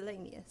means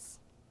miscellaneous.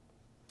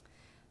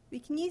 We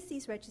can use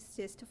these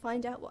registers to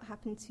find out what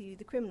happened to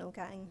the criminal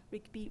gang,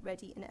 Rigby,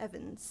 Reddy and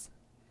Evans.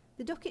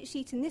 The docket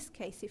sheet in this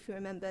case, if you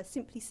remember,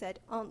 simply said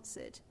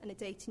answered and a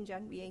date in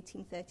January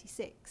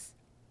 1836.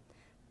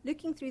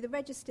 Looking through the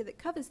register that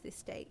covers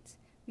this date,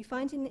 we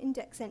find an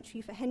index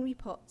entry for Henry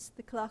Potts,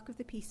 the Clerk of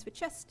the Peace for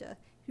Chester,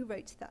 who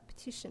wrote that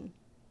petition.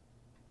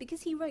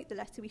 Because he wrote the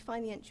letter, we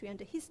find the entry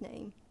under his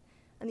name,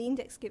 and the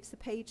index gives the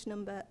page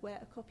number where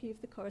a copy of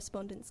the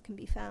correspondence can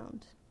be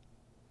found.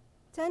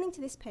 Turning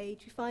to this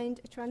page, we find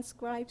a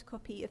transcribed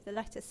copy of the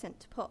letter sent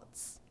to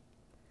Potts.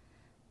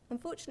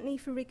 Unfortunately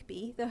for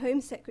Rigby, the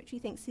Home Secretary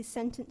thinks his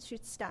sentence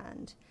should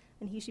stand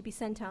and he should be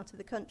sent out of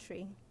the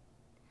country.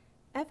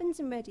 Evans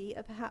and Reddy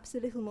are perhaps a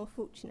little more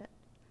fortunate.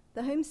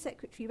 The Home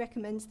Secretary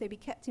recommends they be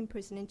kept in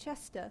prison in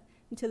Chester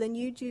until a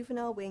new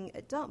juvenile wing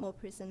at Dartmoor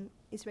Prison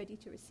is ready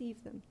to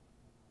receive them.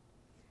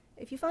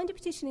 If you find a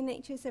petition in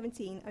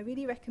HO17, I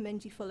really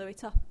recommend you follow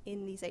it up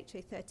in these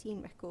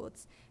HO13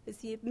 records, as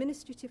the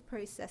administrative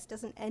process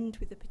doesn't end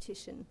with a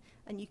petition,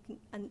 and you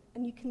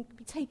can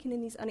be taken in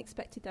these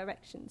unexpected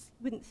directions.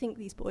 You wouldn't think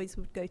these boys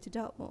would go to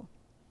Dartmoor.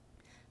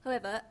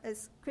 However,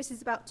 as Chris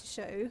is about to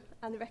show,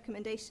 and the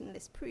recommendation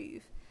lists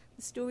prove,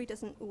 the story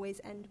doesn't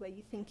always end where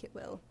you think it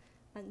will,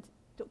 and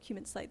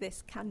documents like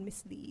this can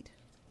mislead.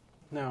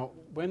 Now,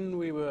 when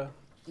we were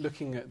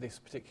looking at this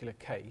particular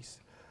case,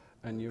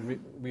 and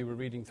we were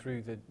reading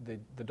through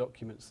the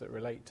documents that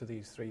relate to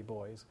these three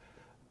boys,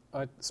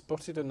 I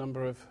spotted a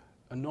number of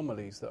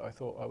anomalies that I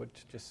thought I would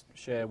just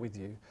share with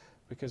you,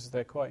 because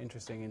they're quite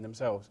interesting in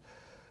themselves.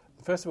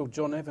 First of all,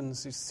 John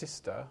Evans'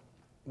 sister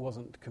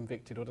wasn't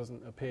convicted, or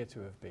doesn't appear to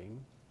have been,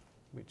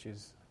 which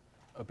is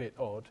a bit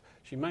odd.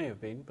 She may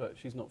have been, but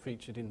she's not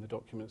featured in the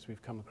documents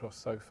we've come across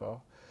so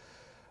far.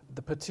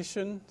 The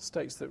petition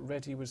states that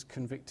Reddy was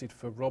convicted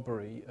for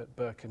robbery at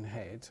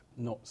Birkenhead,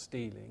 not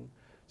stealing.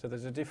 So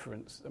there's a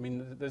difference. I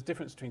mean, there's a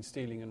difference between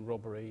stealing and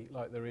robbery,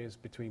 like there is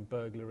between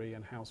burglary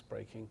and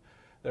housebreaking.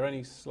 There are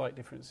only slight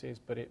differences,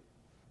 but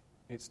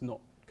it's not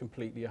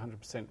completely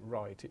 100%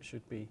 right. It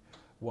should be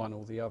one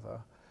or the other.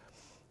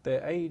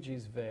 Their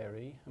ages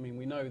vary. I mean,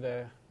 we know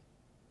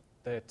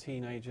they're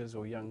teenagers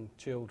or young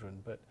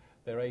children, but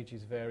their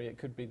ages vary. It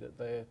could be that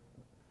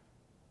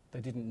they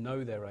didn't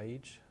know their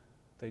age.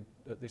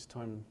 At this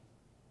time,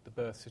 the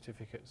birth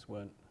certificates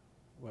weren't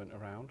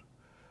around.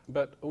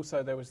 But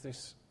also there was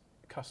this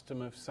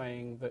custom of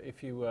saying that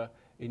if you were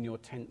in your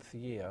 10th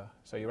year,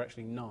 so you're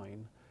actually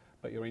 9,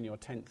 but you're in your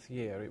 10th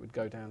year, it would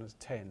go down as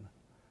 10.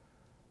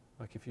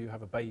 Like if you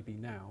have a baby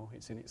now,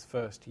 it's in its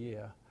first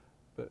year,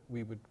 but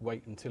we would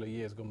wait until a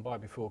year's gone by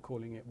before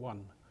calling it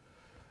 1.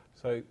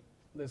 So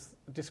there's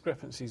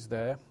discrepancies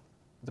there.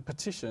 The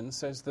petition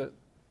says that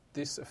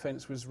this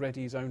offence was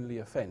Reddy's only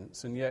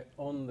offence, and yet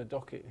on the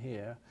docket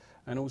here,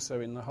 and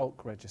also in the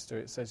Hulk register,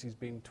 it says he's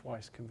been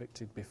twice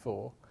convicted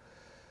before.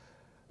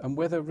 And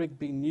whether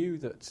Rigby knew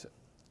that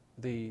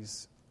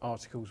these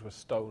articles were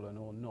stolen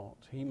or not,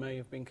 he may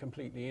have been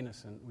completely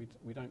innocent.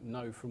 We don't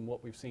know from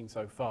what we've seen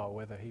so far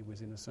whether he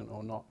was innocent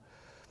or not.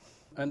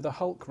 And the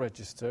Hulk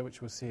register,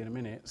 which we'll see in a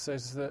minute,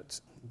 says that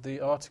the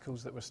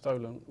articles that were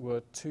stolen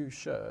were 2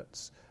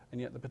 shirts,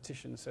 and yet the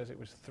petition says it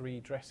was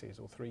 3 dresses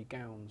or 3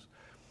 gowns.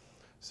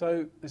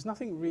 So there's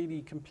nothing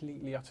really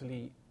completely,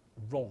 utterly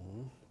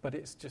wrong, but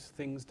it's just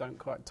things don't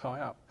quite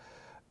tie up.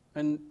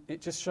 And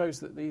it just shows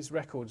that these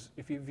records,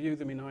 if you view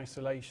them in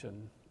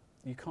isolation,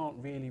 you can't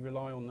really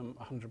rely on them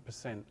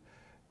 100%.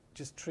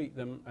 Just treat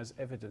them as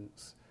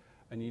evidence,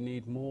 and you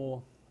need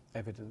more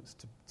evidence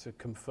to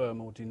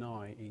confirm or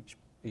deny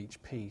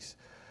each piece.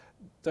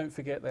 Don't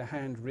forget they're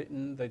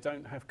handwritten, they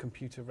don't have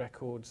computer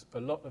records.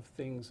 A lot of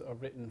things are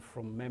written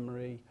from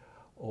memory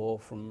or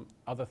from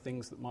other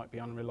things that might be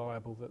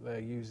unreliable that they're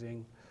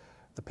using.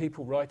 The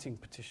people writing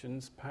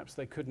petitions, perhaps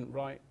they couldn't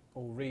write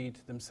or read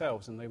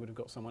themselves, and they would have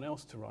got someone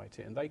else to write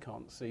it, and they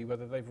can't see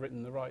whether they've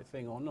written the right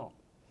thing or not.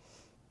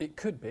 It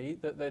could be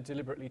that they're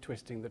deliberately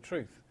twisting the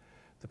truth.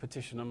 The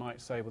petitioner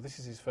might say, well, this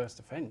is his first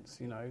offence,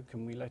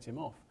 can we let him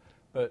off?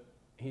 But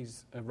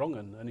he's a wrong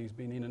 'un, and he's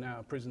been in and out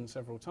of prison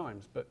several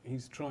times, but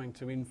he's trying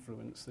to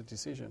influence the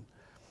decision.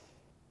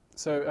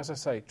 So, as I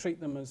say, treat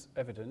them as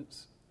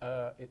evidence.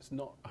 It's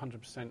not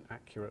 100%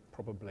 accurate,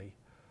 probably,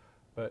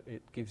 but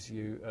it gives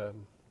you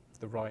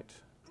the right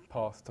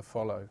path to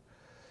follow.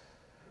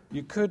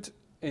 You could,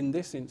 in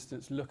this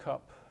instance, look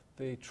up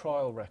the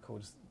trial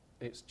records.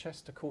 It's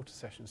Chester Quarter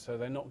Sessions, so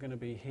they're not going to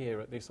be here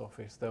at this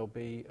office. They'll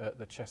be at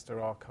the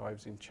Chester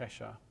Archives in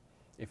Cheshire,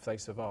 if they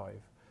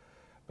survive.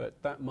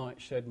 But that might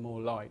shed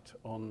more light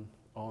on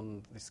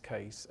this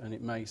case, and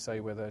it may say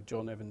whether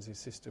John Evans'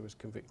 sister was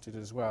convicted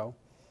as well.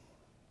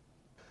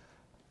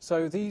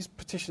 So these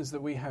petitions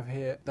that we have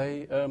here,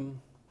 they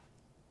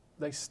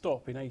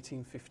stop in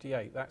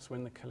 1858. That's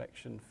when the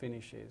collection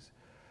finishes.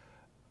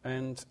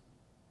 And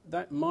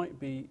that might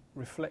be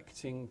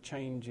reflecting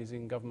changes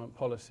in government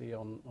policy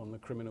on the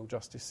criminal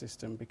justice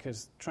system,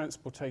 because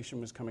transportation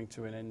was coming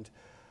to an end.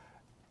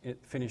 It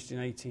finished in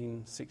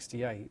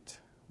 1868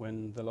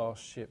 when the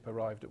last ship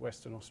arrived at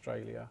Western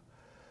Australia.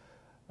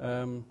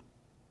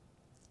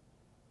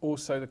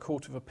 Also, the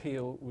Court of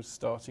Appeal was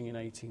starting in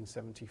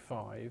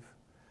 1875,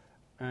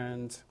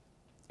 and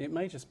it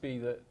may just be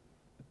that,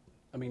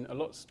 a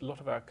lot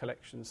of our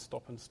collections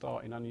stop and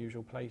start in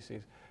unusual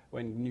places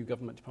when new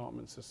government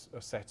departments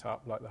are set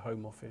up, like the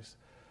Home Office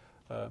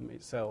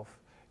itself.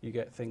 You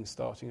get things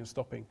starting and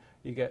stopping.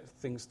 You get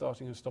things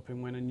starting and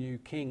stopping when a new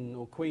king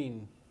or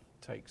queen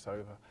takes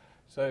over.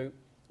 So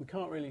we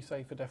can't really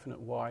say for definite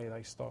why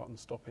they start and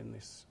stop in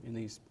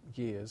these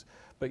years,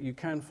 but you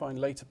can find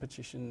later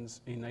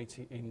petitions in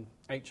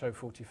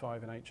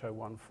HO45 and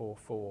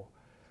HO144.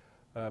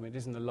 It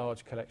isn't a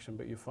large collection,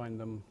 but you find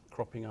them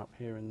cropping up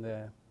here and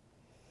there.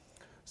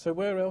 So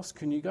where else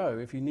can you go?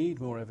 If you need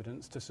more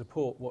evidence to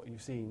support what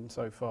you've seen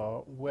so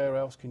far, where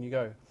else can you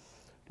go?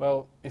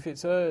 Well, if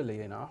it's early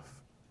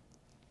enough,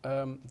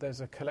 there's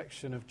a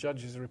collection of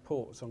judges'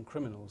 reports on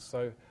criminals.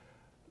 So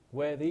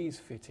where these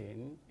fit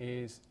in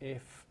is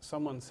if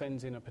someone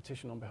sends in a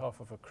petition on behalf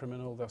of a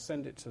criminal, they'll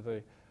send it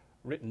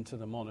written to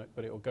the monarch,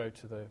 but it will go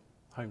to the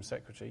Home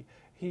Secretary.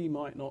 He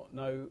might not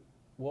know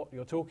what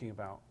you're talking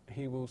about.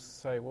 He will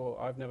say, well,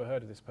 I've never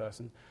heard of this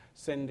person.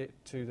 Send it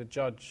to the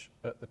judge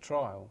at the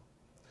trial.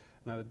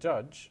 Now the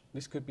judge,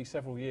 this could be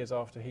several years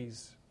after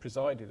he's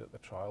presided at the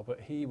trial,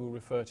 but he will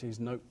refer to his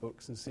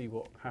notebooks and see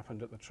what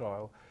happened at the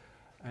trial,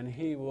 and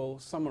he will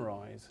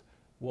summarise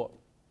what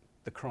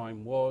the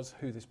crime was,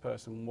 who this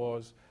person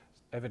was,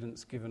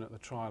 evidence given at the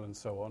trial and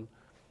so on,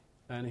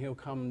 and he'll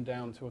come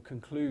down to a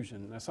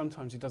conclusion. Now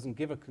sometimes he doesn't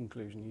give a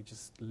conclusion, he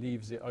just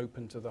leaves it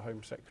open to the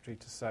Home Secretary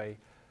to say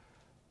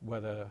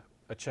whether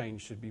a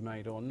change should be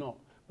made or not.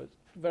 But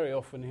very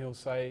often he'll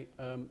say,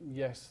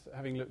 yes,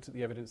 having looked at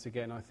the evidence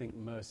again, I think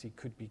mercy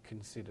could be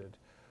considered.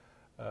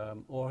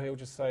 Or he'll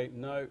just say,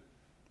 no,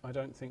 I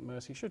don't think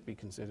mercy should be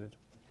considered.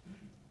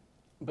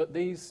 But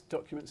these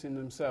documents in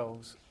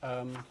themselves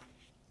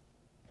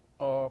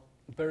are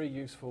very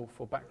useful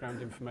for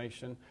background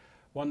information,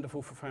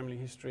 wonderful for family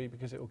history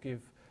because it will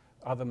give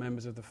other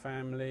members of the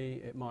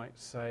family. It might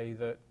say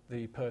that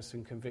the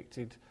person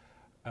convicted,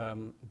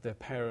 their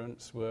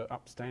parents were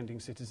upstanding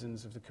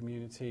citizens of the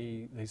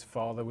community, his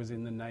father was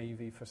in the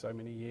Navy for so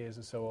many years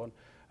and so on.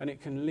 And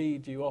it can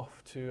lead you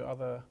off to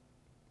other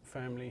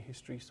family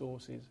history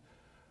sources.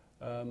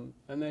 And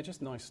they're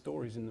just nice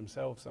stories in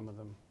themselves, some of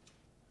them.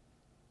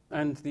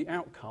 And the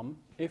outcome,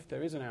 if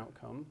there is an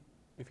outcome,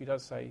 if he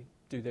does say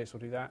do this or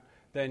do that,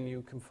 then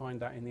you can find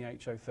that in the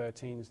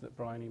HO13s that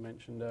Bryony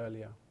mentioned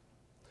earlier.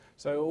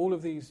 So all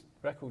of these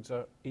records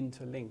are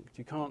interlinked.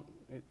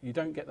 You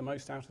don't get the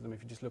most out of them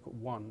if you just look at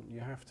one.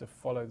 You have to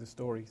follow the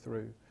story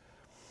through.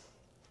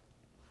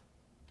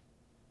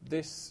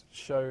 This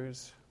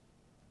shows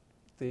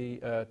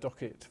the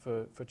docket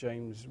for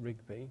James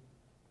Rigby.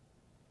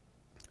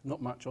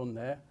 Not much on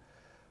there,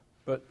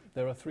 but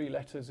there are 3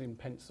 letters in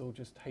pencil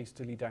just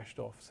hastily dashed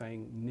off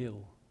saying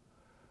nil.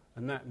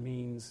 And that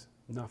means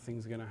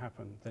nothing's going to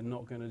happen. They're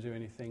not going to do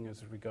anything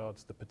as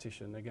regards the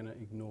petition. They're going to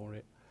ignore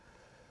it.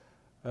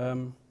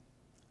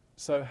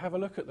 So have a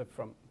look at the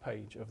front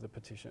page of the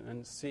petition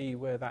and see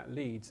where that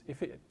leads.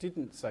 If it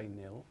didn't say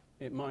nil,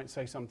 it might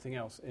say something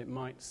else. It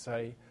might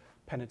say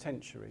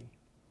penitentiary.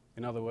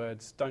 In other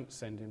words, don't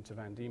send him to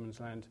Van Diemen's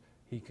Land.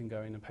 He can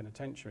go in a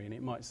penitentiary. And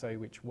it might say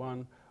which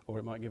one, or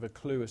it might give a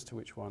clue as to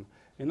which one.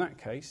 In that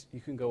case,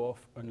 you can go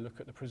off and look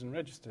at the prison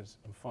registers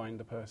and find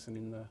the person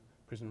in the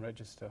prison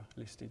register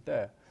listed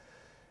there.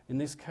 In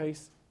this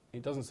case,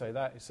 it doesn't say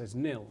that, it says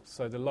nil.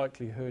 So the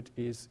likelihood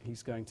is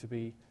he's going to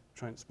be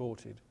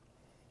transported.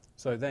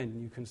 So then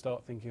you can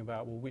start thinking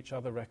about, well, which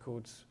other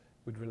records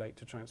would relate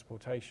to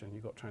transportation?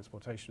 You've got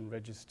transportation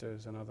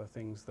registers and other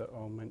things that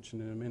I'll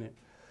mention in a minute.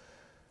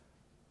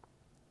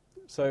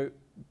 So,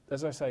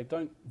 as I say,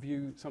 don't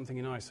view something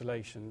in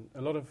isolation.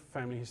 A lot of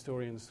family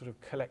historians sort of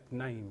collect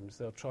names.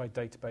 They'll try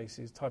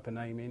databases, type a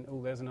name in,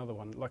 oh, there's another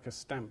one, like a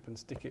stamp, and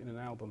stick it in an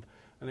album.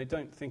 And they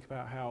don't think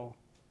about how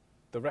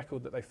the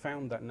record that they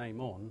found that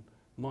name on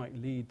might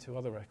lead to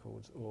other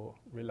records or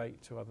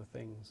relate to other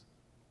things.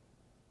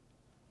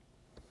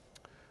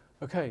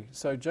 Okay,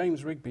 so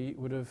James Rigby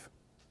would have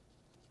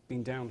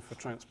been down for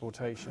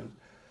transportation,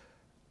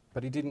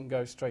 but he didn't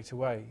go straight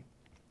away.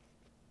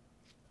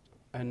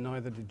 And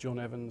neither did John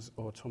Evans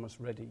or Thomas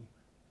Reddy.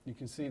 You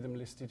can see them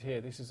listed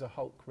here. This is a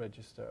Hulk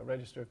register, a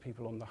register of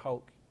people on the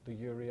Hulk, the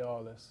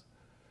Euryalus.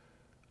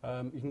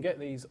 You can get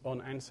these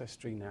on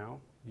Ancestry now.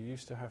 You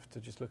used to have to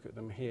just look at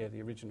them here,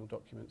 the original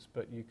documents,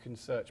 but you can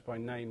search by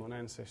name on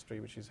Ancestry,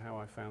 which is how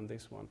I found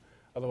this one.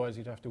 Otherwise,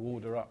 you'd have to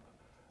order up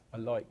a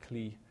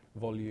likely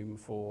volume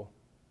for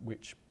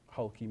which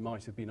Hulk he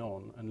might have been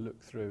on and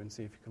look through and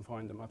see if you can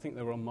find them. I think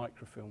they were on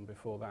microfilm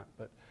before that,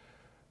 but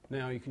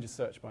now you can just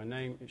search by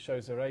name. It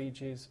shows their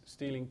ages,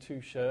 stealing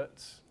 2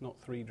 shirts, not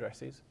 3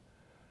 dresses,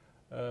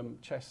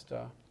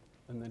 Chester,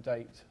 and the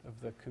date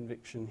of the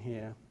conviction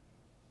here.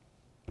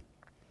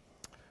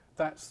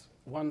 That's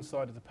one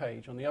side of the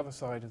page. On the other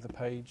side of the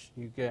page,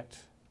 you get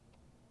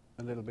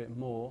a little bit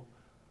more.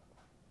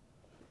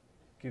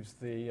 Gives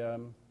the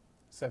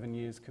 7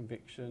 years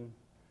conviction.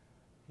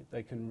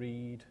 They can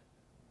read.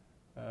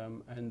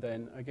 And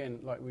then, again,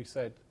 like we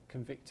said,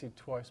 convicted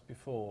twice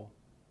before.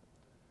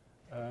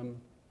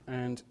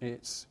 And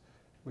it's,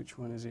 which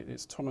one is it?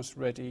 It's Thomas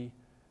Reddy.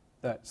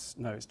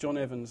 It's John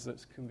Evans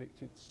that's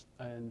convicted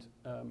and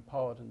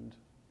pardoned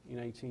in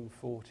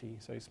 1840.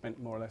 So he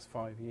spent more or less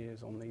 5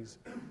 years on these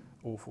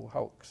awful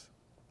hulks.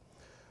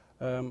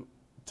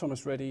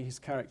 Thomas Reddy, his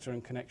character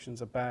and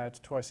connections are bad,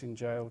 twice in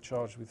jail,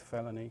 charged with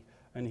felony,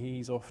 and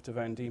he's off to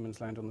Van Diemen's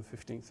Land on the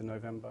 15th of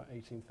November,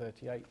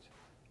 1838,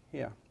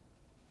 here.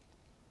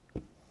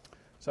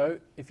 So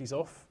if he's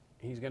off,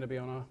 he's going to be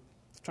on a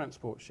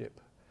transport ship,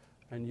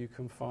 and you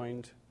can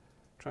find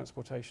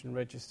transportation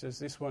registers.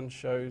 This one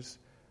shows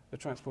the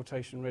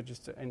transportation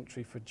register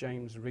entry for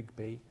James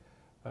Rigby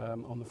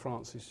on the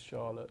Francis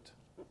Charlotte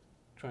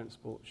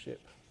transport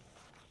ship.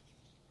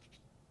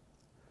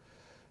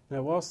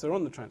 Now, whilst they're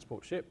on the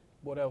transport ship,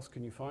 what else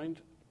can you find?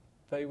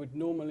 They would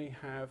normally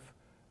have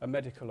a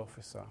medical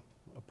officer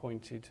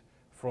appointed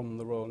from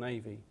the Royal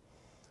Navy,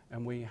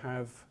 and we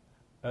have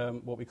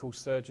what we call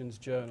surgeons'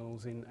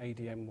 journals in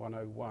ADM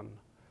 101.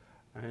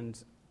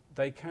 And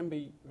they can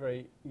be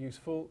very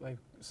useful.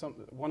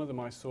 One of them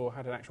I saw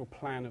had an actual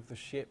plan of the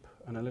ship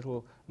and a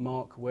little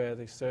mark where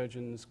the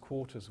surgeon's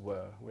quarters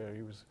were, where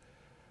he was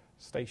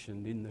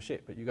stationed in the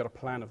ship, but you got a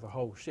plan of the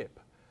whole ship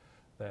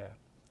there.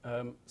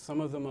 Some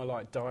of them are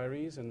like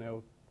diaries, and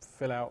they'll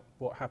fill out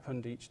what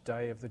happened each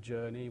day of the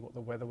journey, what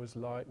the weather was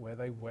like, where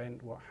they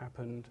went, what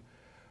happened.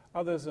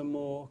 Others are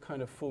more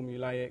kind of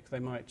formulaic. They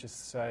might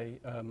just say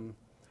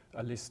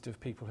a list of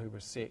people who were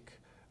sick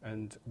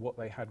and what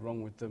they had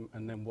wrong with them,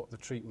 and then what the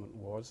treatment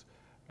was,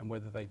 and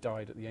whether they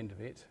died at the end of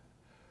it.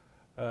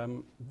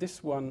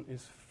 This one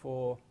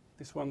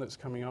that's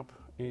coming up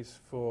is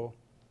for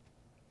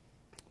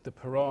the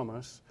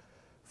Paramus,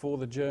 for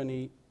the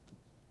journey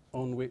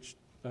on which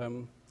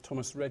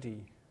Thomas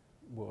Reddy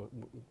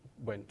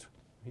went.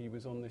 He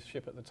was on this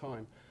ship at the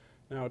time.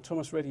 Now,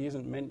 Thomas Reddy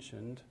isn't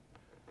mentioned.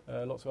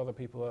 Lots of other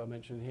people are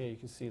mentioned here. You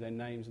can see their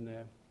names and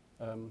their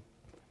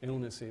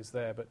illnesses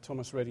there, but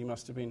Thomas Reddy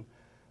must have been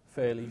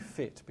fairly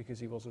fit because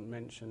he wasn't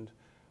mentioned.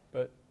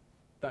 But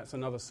that's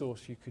another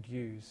source you could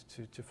use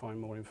to find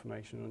more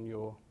information on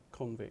your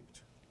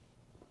convict.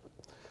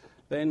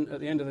 Then, at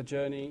the end of the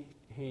journey,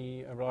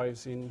 he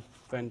arrives in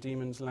Van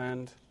Diemen's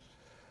Land.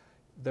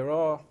 There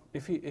are,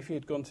 if he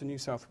had gone to New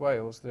South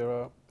Wales, there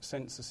are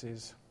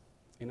censuses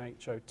in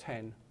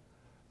HO10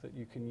 that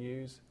you can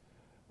use.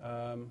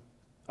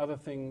 Other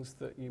things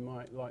that you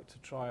might like to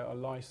try are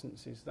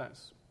licenses.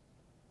 That's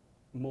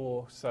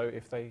more so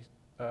if they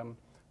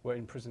were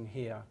in prison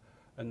here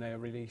and they are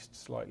released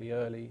slightly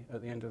early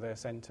at the end of their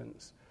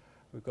sentence.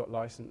 We've got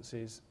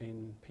licenses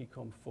in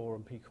PCOM 4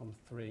 and PCOM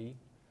 3.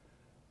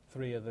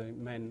 3 are the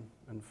men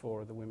and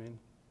 4 are the women.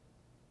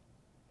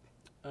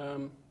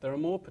 There are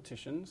more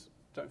petitions.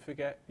 Don't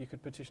forget, you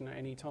could petition at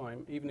any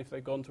time. Even if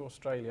they've gone to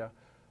Australia,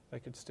 they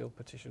could still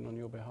petition on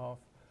your behalf.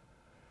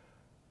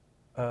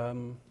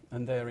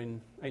 And they're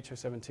in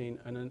HO17,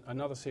 and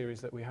another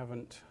series that we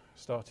haven't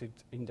started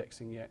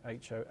indexing yet,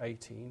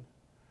 HO18.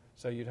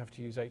 So you'd have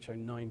to use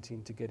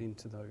HO19 to get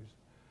into those.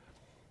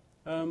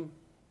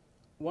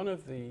 One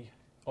of the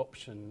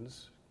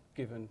options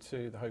given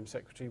to the Home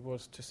Secretary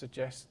was to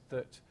suggest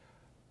that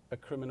a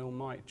criminal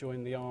might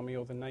join the Army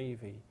or the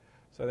Navy.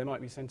 So they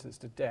might be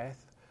sentenced to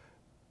death,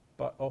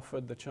 but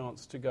offered the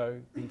chance to go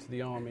into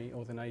the Army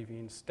or the Navy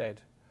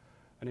instead.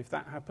 And if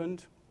that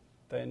happened,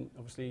 then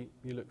obviously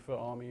you look for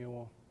Army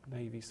or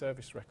Navy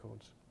service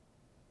records.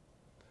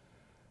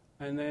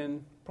 And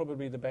then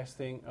probably the best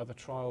thing are the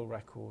trial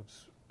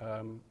records.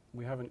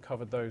 We haven't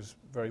covered those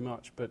very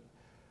much, but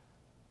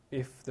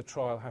if the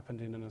trial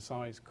happened in an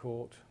assize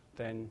court,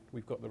 then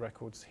we've got the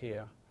records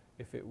here.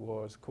 If it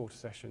was Court of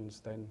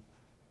Sessions, then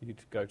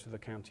you'd go to the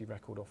county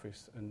record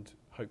office and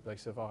hope they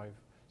survive.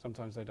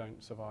 Sometimes they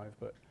don't survive,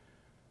 but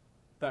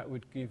that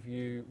would give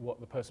you what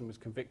the person was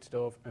convicted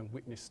of and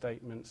witness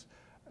statements,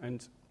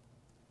 and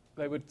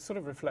they would sort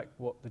of reflect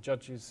what the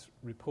judge's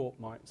report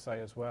might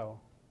say as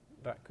well.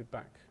 That could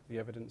back the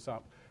evidence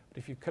up. But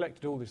if you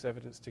collected all this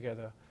evidence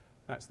together,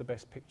 that's the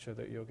best picture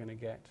that you're going to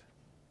get.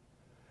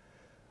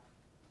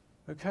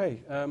 Okay,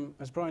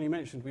 as Bryony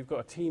mentioned, we've got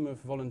a team of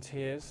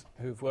volunteers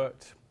who've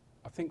worked,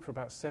 I think, for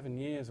about 7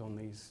 years on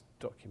these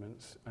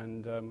documents,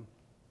 and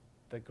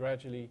they're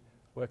gradually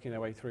working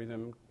their way through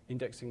them,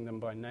 indexing them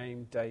by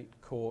name, date,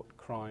 court,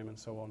 crime, and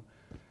so on.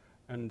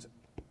 And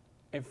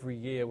every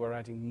year we're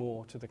adding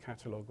more to the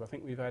catalogue. I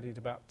think we've added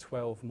about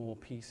 12 more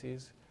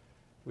pieces,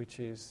 which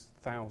is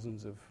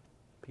thousands of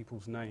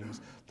people's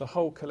names. The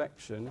whole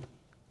collection,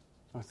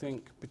 I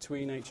think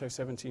between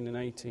HO17 and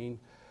 18,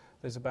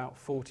 there's about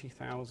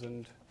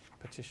 40,000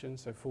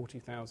 petitions, so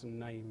 40,000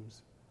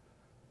 names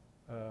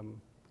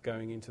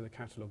going into the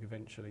catalogue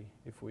eventually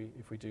if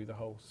we do the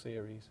whole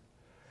series.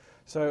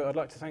 So I'd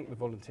like to thank the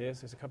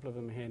volunteers. There's a couple of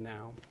them here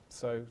now.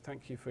 So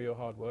thank you for your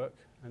hard work,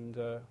 and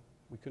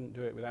we couldn't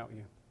do it without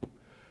you.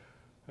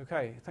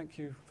 Okay, thank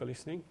you for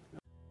listening.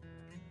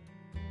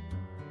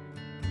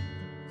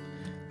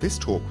 This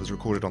talk was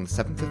recorded on the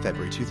 7th of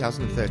February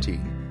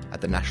 2013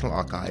 at the National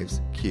Archives,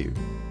 Kew.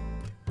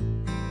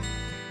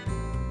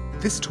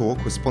 This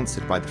talk was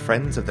sponsored by the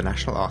Friends of the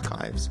National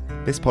Archives.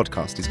 This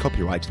podcast is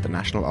copyrighted the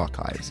National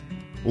Archives.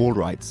 All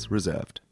rights reserved.